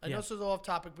situation. I know Yeah. this is off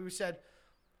topic, but we said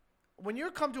when you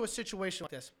come to a situation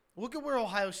like this, look at where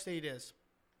Ohio State is.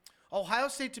 Ohio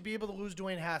State to be able to lose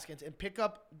Dwayne Haskins and pick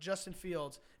up Justin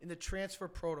Fields in the transfer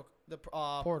portal.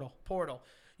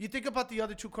 You think about the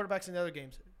other two quarterbacks in the other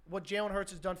games. What Jalen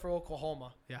Hurts has done for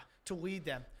Oklahoma. Yeah. To lead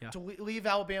them. Yeah. To leave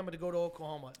Alabama to go to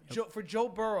Oklahoma. For Joe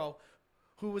Burrow,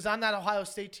 who was on that Ohio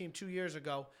State team 2 years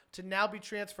ago, to now be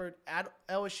transferred at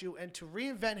LSU and to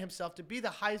reinvent himself to be the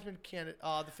Heisman candidate,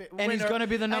 And he's gonna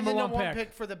be the number one pick.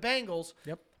 pick for the Bengals.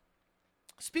 Yep.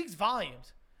 Speaks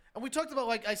volumes. And we talked about,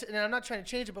 like I said, and I'm not trying to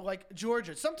change it, but like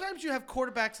Georgia. Sometimes you have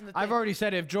quarterbacks in the. I've already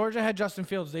said if Georgia had Justin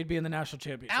Fields, they'd be in the national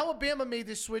championship. Alabama made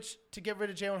this switch to get rid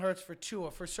of Jalen Hurts for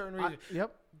Tua for a certain reason.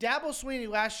 Yep. Dabo Swinney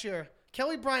last year,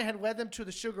 Kelly Bryant had led them to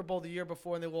the Sugar Bowl the year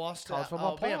before, and they lost College to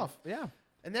football Alabama. playoff. Yeah.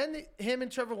 And then him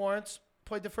and Trevor Lawrence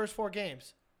played the first 4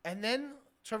 games. And then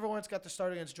Trevor Lawrence got the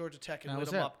start against Georgia Tech and That lit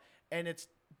was him it. up. And it's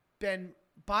been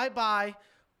bye-bye.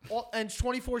 And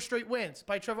 24 straight wins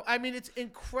by Trevor. I mean, it's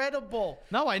incredible.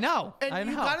 No, I know. And I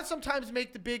know. you got to sometimes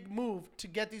make the big move to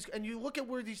get these. And you look at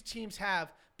where these teams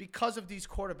have because of these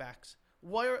quarterbacks.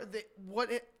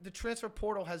 The transfer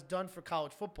portal has done for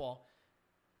college football.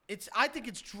 I think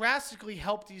it's drastically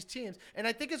helped these teams. And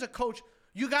I think as a coach,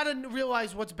 you got to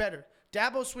realize what's better.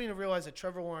 Dabo Swinney realized that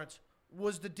Trevor Lawrence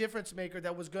was the difference maker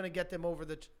that was going to get them over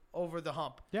the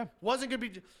hump. Yeah. Wasn't going to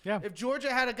be. Yeah. If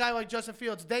Georgia had a guy like Justin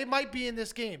Fields, they might be in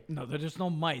this game. No, there's no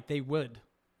might. They would.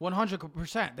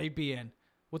 100% they'd be in.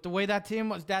 With the way that team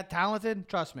was that talented,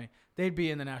 trust me, they'd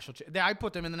be in the national championship. I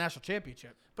put them in the national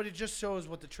championship. But it just shows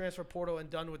what the transfer portal and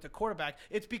done with the quarterback.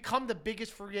 It's become the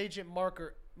biggest free agent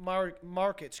market,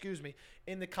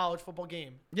 in the college football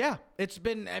game. Yeah. It's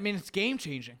game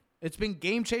changing. It's been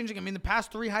game changing. I mean, the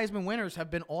past 3 Heisman winners have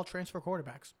been all transfer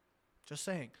quarterbacks. Just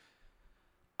saying.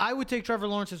 I would take Trevor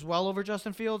Lawrence as well over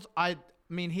Justin Fields. I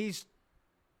mean, he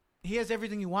has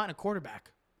everything you want in a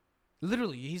quarterback.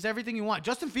 Literally, he's everything you want.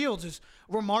 Justin Fields is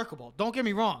remarkable. Don't get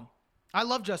me wrong. I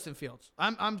love Justin Fields.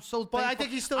 I'm so thankful. But I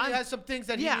think he still has some things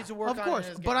that he needs to work on. Of course, in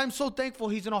his game. but I'm so thankful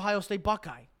he's an Ohio State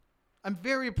Buckeye. I'm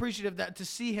very appreciative to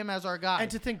see him as our guy.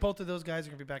 And to think both of those guys are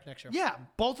going to be back next year. Yeah,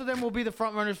 both of them will be the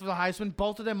front runners for the Heisman.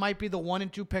 Both of them might be the 1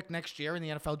 and 2 pick next year in the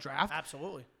NFL draft.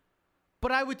 Absolutely.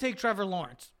 But I would take Trevor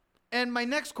Lawrence. And my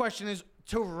next question is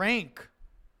to rank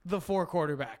the 4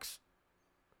 quarterbacks.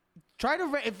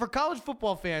 For college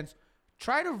football fans,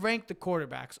 try to rank the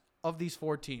quarterbacks of these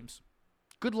 4 teams.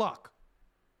 Good luck,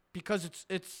 because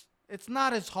it's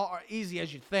not as easy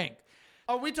as you think.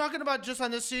 Are we talking about just on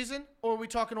this season, or are we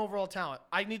talking overall talent?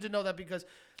 I need to know that because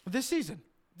This season.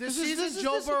 this season,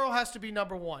 Joe Burrow has to be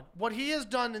number 1. What he has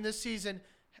done in this season,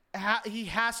 he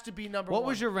has to be number 1. What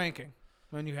was your ranking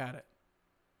when you had it?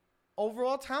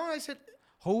 overall talent? I said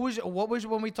What was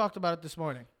when we talked about it this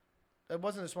morning? it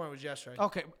wasn't this morning. It was yesterday.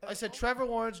 Okay. I said Trevor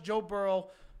Lawrence, Joe Burrow,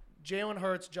 Jalen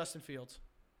Hurts, Justin Fields.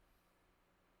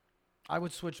 I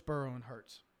would switch Burrow and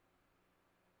Hurts.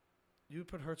 You would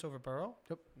put Hurts over Burrow?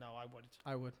 Yep. No, I wouldn't.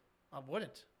 I would. I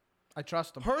wouldn't. I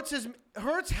trust him.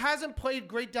 Hurts hasn't played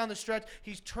great down the stretch.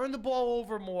 He's turned the ball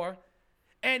over more.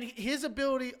 And his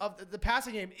ability of the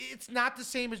passing game, it's not the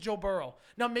same as Joe Burrow.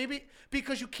 Now, maybe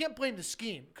because you can't blame the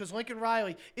scheme, because Lincoln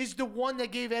Riley is the one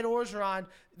that gave Ed Orgeron.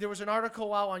 There was an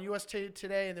article out on USA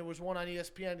Today, and there was one on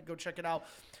ESPN. Go check it out.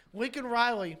 Lincoln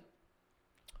Riley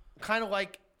kind of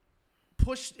like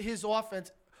pushed his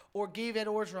offense or gave Ed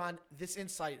Orgeron this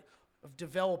insight of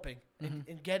developing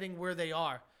and getting where they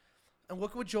are. And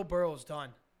look what Joe Burrow's done.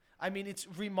 I mean, it's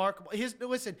remarkable.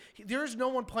 There's no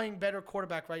one playing better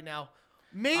quarterback right now.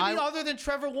 Maybe other than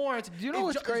Trevor Lawrence. Do you know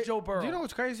what's crazy? Joe Burrow. Do you know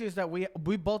what's crazy is that we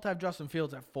both have Justin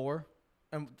Fields at 4,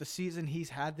 and the season he's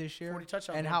had this year, 40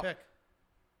 touchdowns, and one how pick.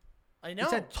 I know.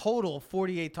 he's had total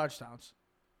 48 touchdowns.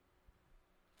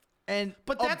 And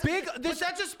But that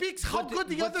just speaks how good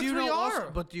the other three are.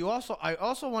 I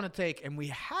also want to take, and we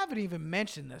haven't even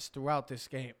mentioned this throughout this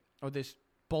game or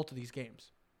both of these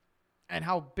games, and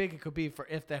how big it could be for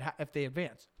if they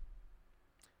advance.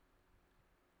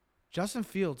 Justin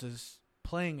Fields is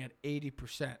playing at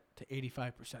 80% to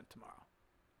 85% tomorrow.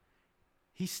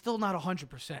 He's still not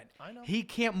 100%. I know. He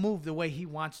can't move the way he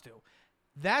wants to.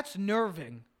 That's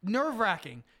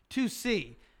nerve-wracking to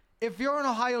see. If you're an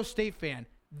Ohio State fan,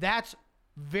 that's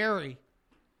very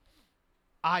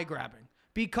eye-grabbing.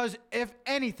 Because if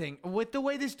anything, with the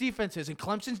way this defense is, and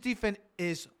Clemson's defense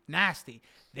is nasty,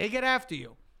 they get after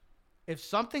you. If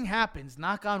something happens,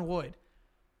 knock on wood,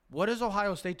 what does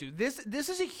Ohio State do? This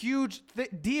is a huge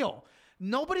deal.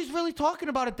 Nobody's really talking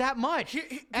about it that much.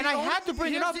 And I had to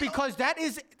bring it up because that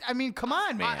is, I mean, come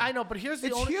on, man. I know, but here's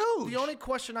It's huge. The only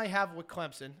question I have with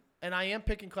Clemson, and I am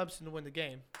picking Clemson to win the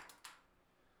game.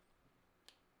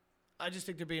 I just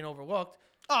think they're being overlooked.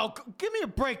 Oh, give me a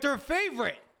break. They're a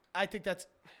favorite. I think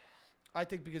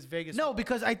because Vegas. No,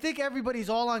 because I think everybody's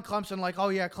all on Clemson. Like, oh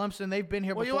yeah, Clemson. They've been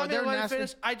here Well, you before. want me to They're let it nasty.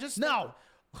 finish? I just No.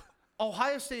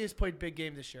 Ohio State has played big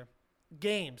game this year.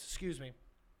 Excuse me.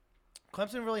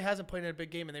 Clemson really hasn't played in a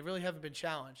big game, and they really haven't been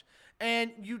challenged.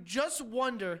 And you just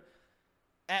wonder,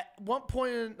 at one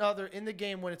point or another in the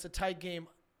game when it's a tight game,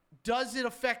 does it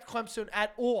affect Clemson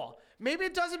at all? Maybe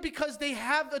it doesn't because they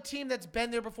have a team that's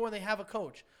been there before and they have a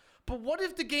coach. But what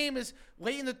if the game is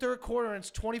late in the third quarter and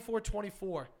it's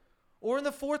 24-24? Or in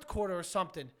the fourth quarter or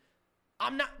something?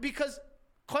 Because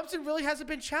Clemson really hasn't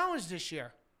been challenged this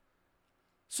year.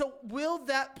 So will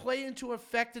that play into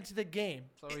effect into the game?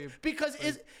 Because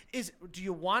do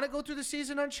you want to go through the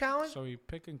season unchallenged? So are you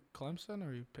picking Clemson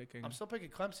or are you picking? I'm still picking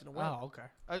Clemson to win. Oh, okay.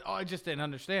 I just didn't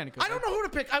understand. I don't know who to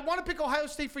pick. I want to pick Ohio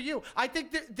State for you. I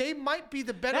think that they might be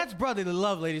the better. That's brotherly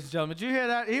love, ladies and gentlemen. Did you hear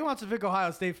that? He wants to pick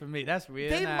Ohio State for me. That's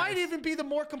weird. They might even be the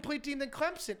more complete team than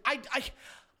Clemson.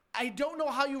 I don't know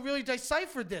how you really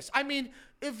deciphered this. I mean,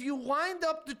 if you lined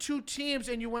up the two teams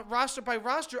and you went roster by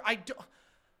roster,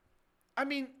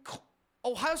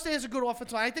 Ohio State has a good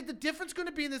offensive line. I think the difference is going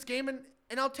to be in this game,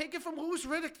 and I'll take it from Louis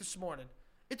Riddick this morning.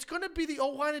 It's going to be the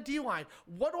O-line and D-line.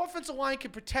 What offensive line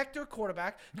can protect their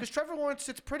quarterback? Because Trevor Lawrence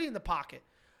sits pretty in the pocket.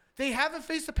 They haven't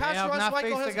faced the pass rush like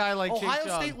Ohio State.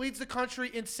 Ohio State leads the country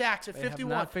in sacks at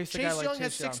 51. Chase Young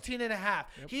has 16 and a half.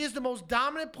 Yep. He is the most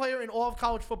dominant player in all of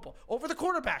college football over the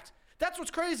quarterbacks. That's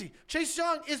what's crazy. Chase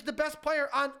Young is the best player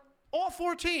on all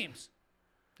four teams.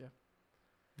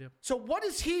 Yep. So what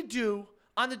does he do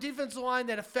on the defensive line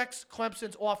that affects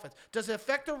Clemson's offense? Does it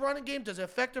affect their running game? Does it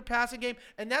affect their passing game?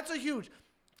 And that's a huge.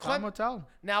 Time will tell.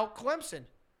 Now, Clemson,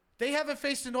 they haven't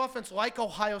faced an offense like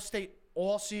Ohio State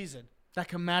all season. That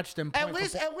can match them At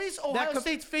least Ohio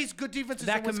State's faced good defenses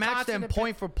that in can Wisconsin match them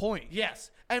point for point.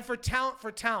 Yes, and for talent.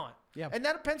 Yeah. And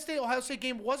that Penn State-Ohio State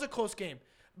game was a close game,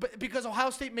 but because Ohio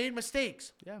State made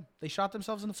mistakes. Yeah, they shot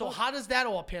themselves in the foot. So how does that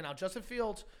all pan out? Justin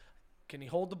Fields, can he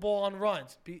hold the ball on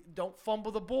runs? Don't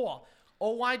fumble the ball.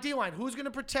 O-line, D-line, who's going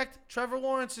to protect Trevor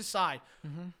Lawrence's side?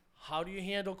 Mm-hmm. How do you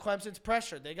handle Clemson's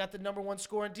pressure? They got the number one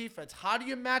score in defense. How do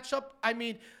you match up? I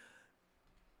mean,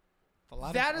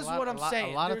 that is what I'm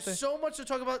saying. There's so much to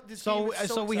talk about this game.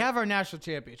 So we have our national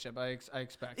championship, I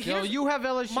expect. You have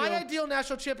LSU. My ideal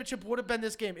national championship would have been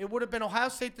this game. It would have been Ohio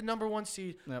State, the number one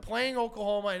seed, playing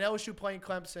Oklahoma, and LSU playing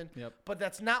Clemson. Yep. But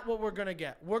that's not what we're going to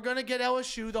get. We're going to get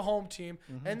LSU, the home team,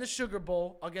 and the Sugar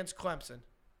Bowl against Clemson.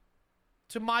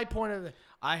 To my point of view.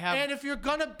 And if you're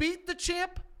going to beat the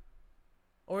champ,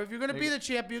 or if you're going to be the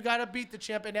champ, you got to beat the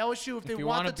champ. And LSU, if they want the title. If you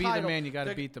want to be the man, you got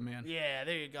to beat the man. Yeah,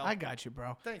 there you go. I got you,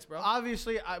 bro. Thanks, bro.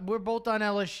 Obviously, we're both on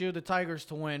LSU, the Tigers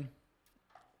to win.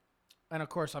 And, of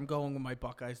course, I'm going with my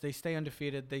Buckeyes. They stay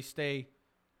undefeated. They stay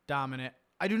dominant.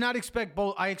 I do not expect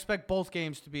both. I expect both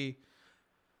games to be,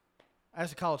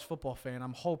 as a college football fan,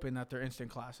 I'm hoping that they're instant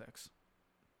classics.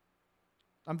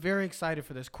 I'm very excited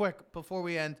for this. Quick, before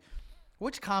we end,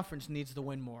 which conference needs to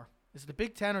win more? Is it the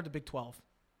Big 10 or the Big 12?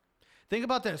 Think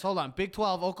about this. Hold on. Big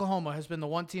 12, Oklahoma has been the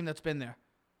one team that's been there.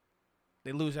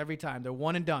 They lose every time. They're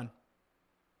one and done.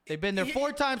 They've been there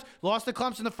 4 times. Lost to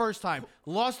Clemson the first time.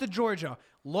 Lost to Georgia.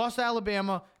 Lost to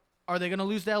Alabama. Are they going to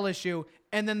lose to LSU?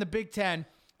 And then the Big 10,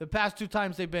 the past 2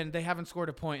 times they haven't scored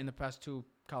a point in the past 2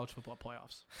 college football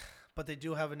playoffs. But they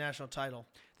do have a national title.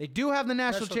 They do have the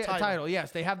national title.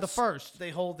 Yes, they have the first.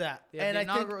 They hold that. They have the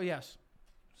inaugural, yes.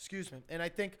 Excuse me. And I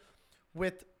think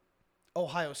with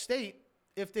Ohio State,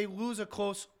 if they lose a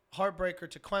close heartbreaker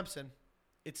to Clemson,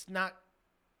 it's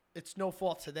no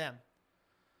fault to them.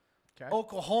 Okay.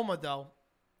 Oklahoma, though,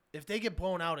 if they get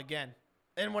blown out again,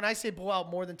 and when I say blow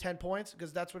out more than 10 points,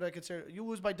 because that's what I consider, you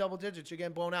lose by double digits, you're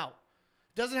getting blown out.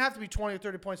 It doesn't have to be 20 or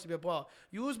 30 points to be a blowout.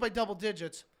 You lose by double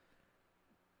digits,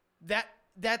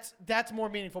 that's more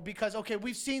meaningful because, okay,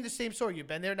 we've seen the same story. You've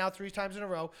been there now 3 times in a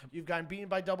row. You've gotten beaten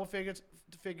by double figures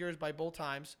by both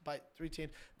times, by 3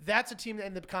 teams. That's a team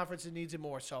in the conference that needs it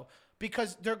more so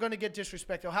because they're going to get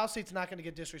disrespected. Ohio State's not going to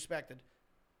get disrespected.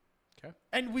 Okay.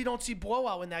 And we don't see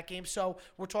blowout in that game, so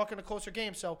we're talking a closer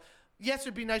game. So, yes,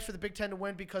 it'd be nice for the Big Ten to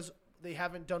win because they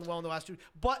haven't done well in the last 2.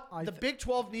 But the Big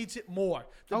 12 needs it more.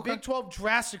 The Big 12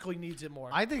 drastically needs it more.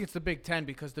 I think it's the Big 10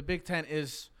 because the Big 10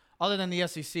 is, other than the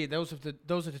SEC, those are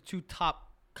the 2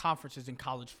 top conferences in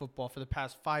college football for the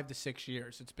past 5 to 6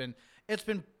 years. It's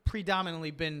been predominantly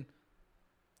been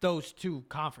those 2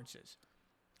 conferences.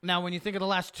 Now, when you think of the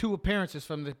last 2 appearances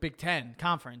from the Big 10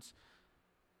 conference,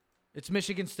 it's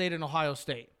Michigan State and Ohio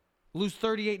State. Lose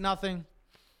 38-0,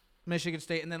 Michigan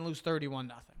State, and then lose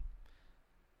 31-0.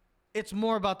 It's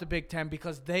more about the Big 10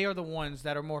 because they are the ones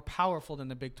that are more powerful than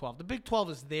the Big 12. The Big 12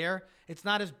 is there. It's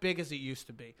not as big as it used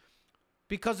to be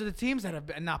because of the teams that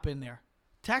have not been there.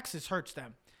 Texas hurts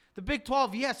them. The Big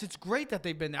 12, yes, it's great that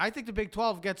they've been there. I think the Big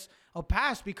 12 gets a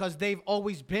pass because they've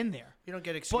always been there. You don't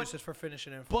get excuses for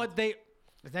finishing in front.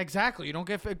 Exactly. You don't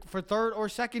get for third or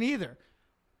second either.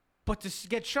 But to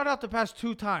get shut out the past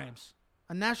 2 times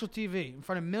on national TV in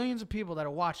front of millions of people that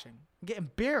are watching and get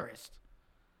embarrassed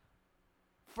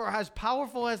for as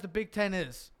powerful as the Big 10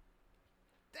 is,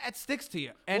 that sticks to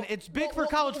you. And it's big for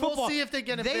college football. We'll see if they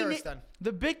get embarrassed then.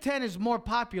 The Big 10 is more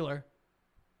popular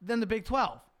than the Big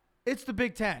 12. It's the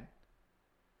Big 10.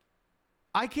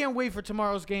 I can't wait for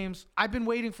tomorrow's games. I've been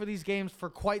waiting for these games for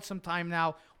quite some time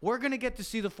now. We're going to get to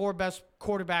see the 4 best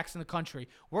quarterbacks in the country.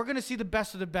 We're going to see the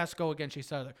best of the best go against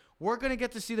each other. We're going to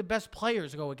get to see the best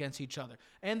players go against each other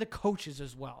and the coaches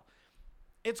as well.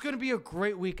 It's going to be a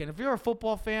great weekend. If you're a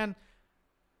football fan,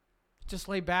 just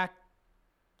lay back,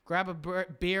 grab a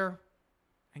beer,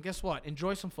 and guess what?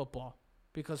 Enjoy some football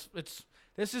because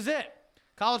this is it.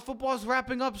 College football is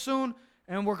wrapping up soon,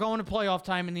 and we're going to playoff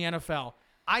time in the NFL.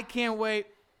 I can't wait.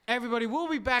 Everybody, we'll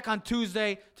be back on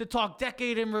Tuesday to talk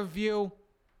decade in review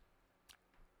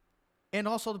and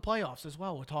also the playoffs as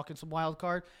well. We're talking some wild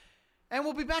card. And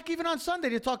we'll be back even on Sunday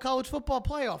to talk college football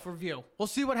playoff review. We'll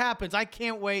see what happens. I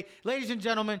can't wait. Ladies and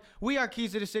gentlemen, we are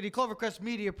Keys to the City. Clovercrest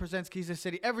Media presents Keys to the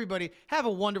City. Everybody, have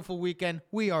a wonderful weekend.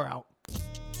 We are out.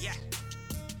 Yeah.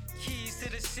 Keys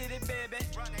to the city, baby.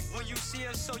 When you see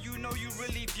us, so you know you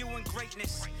really viewing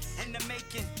greatness in the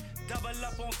making. Double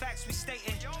up on facts we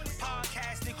stating.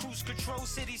 Podcasting, cruise control,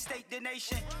 city, state, the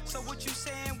nation. So what you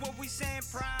saying, what we saying,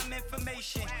 prime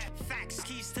information. Facts,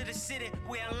 keys to the city,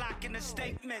 we unlocking the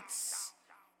statements.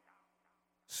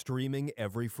 Streaming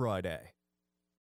every Friday.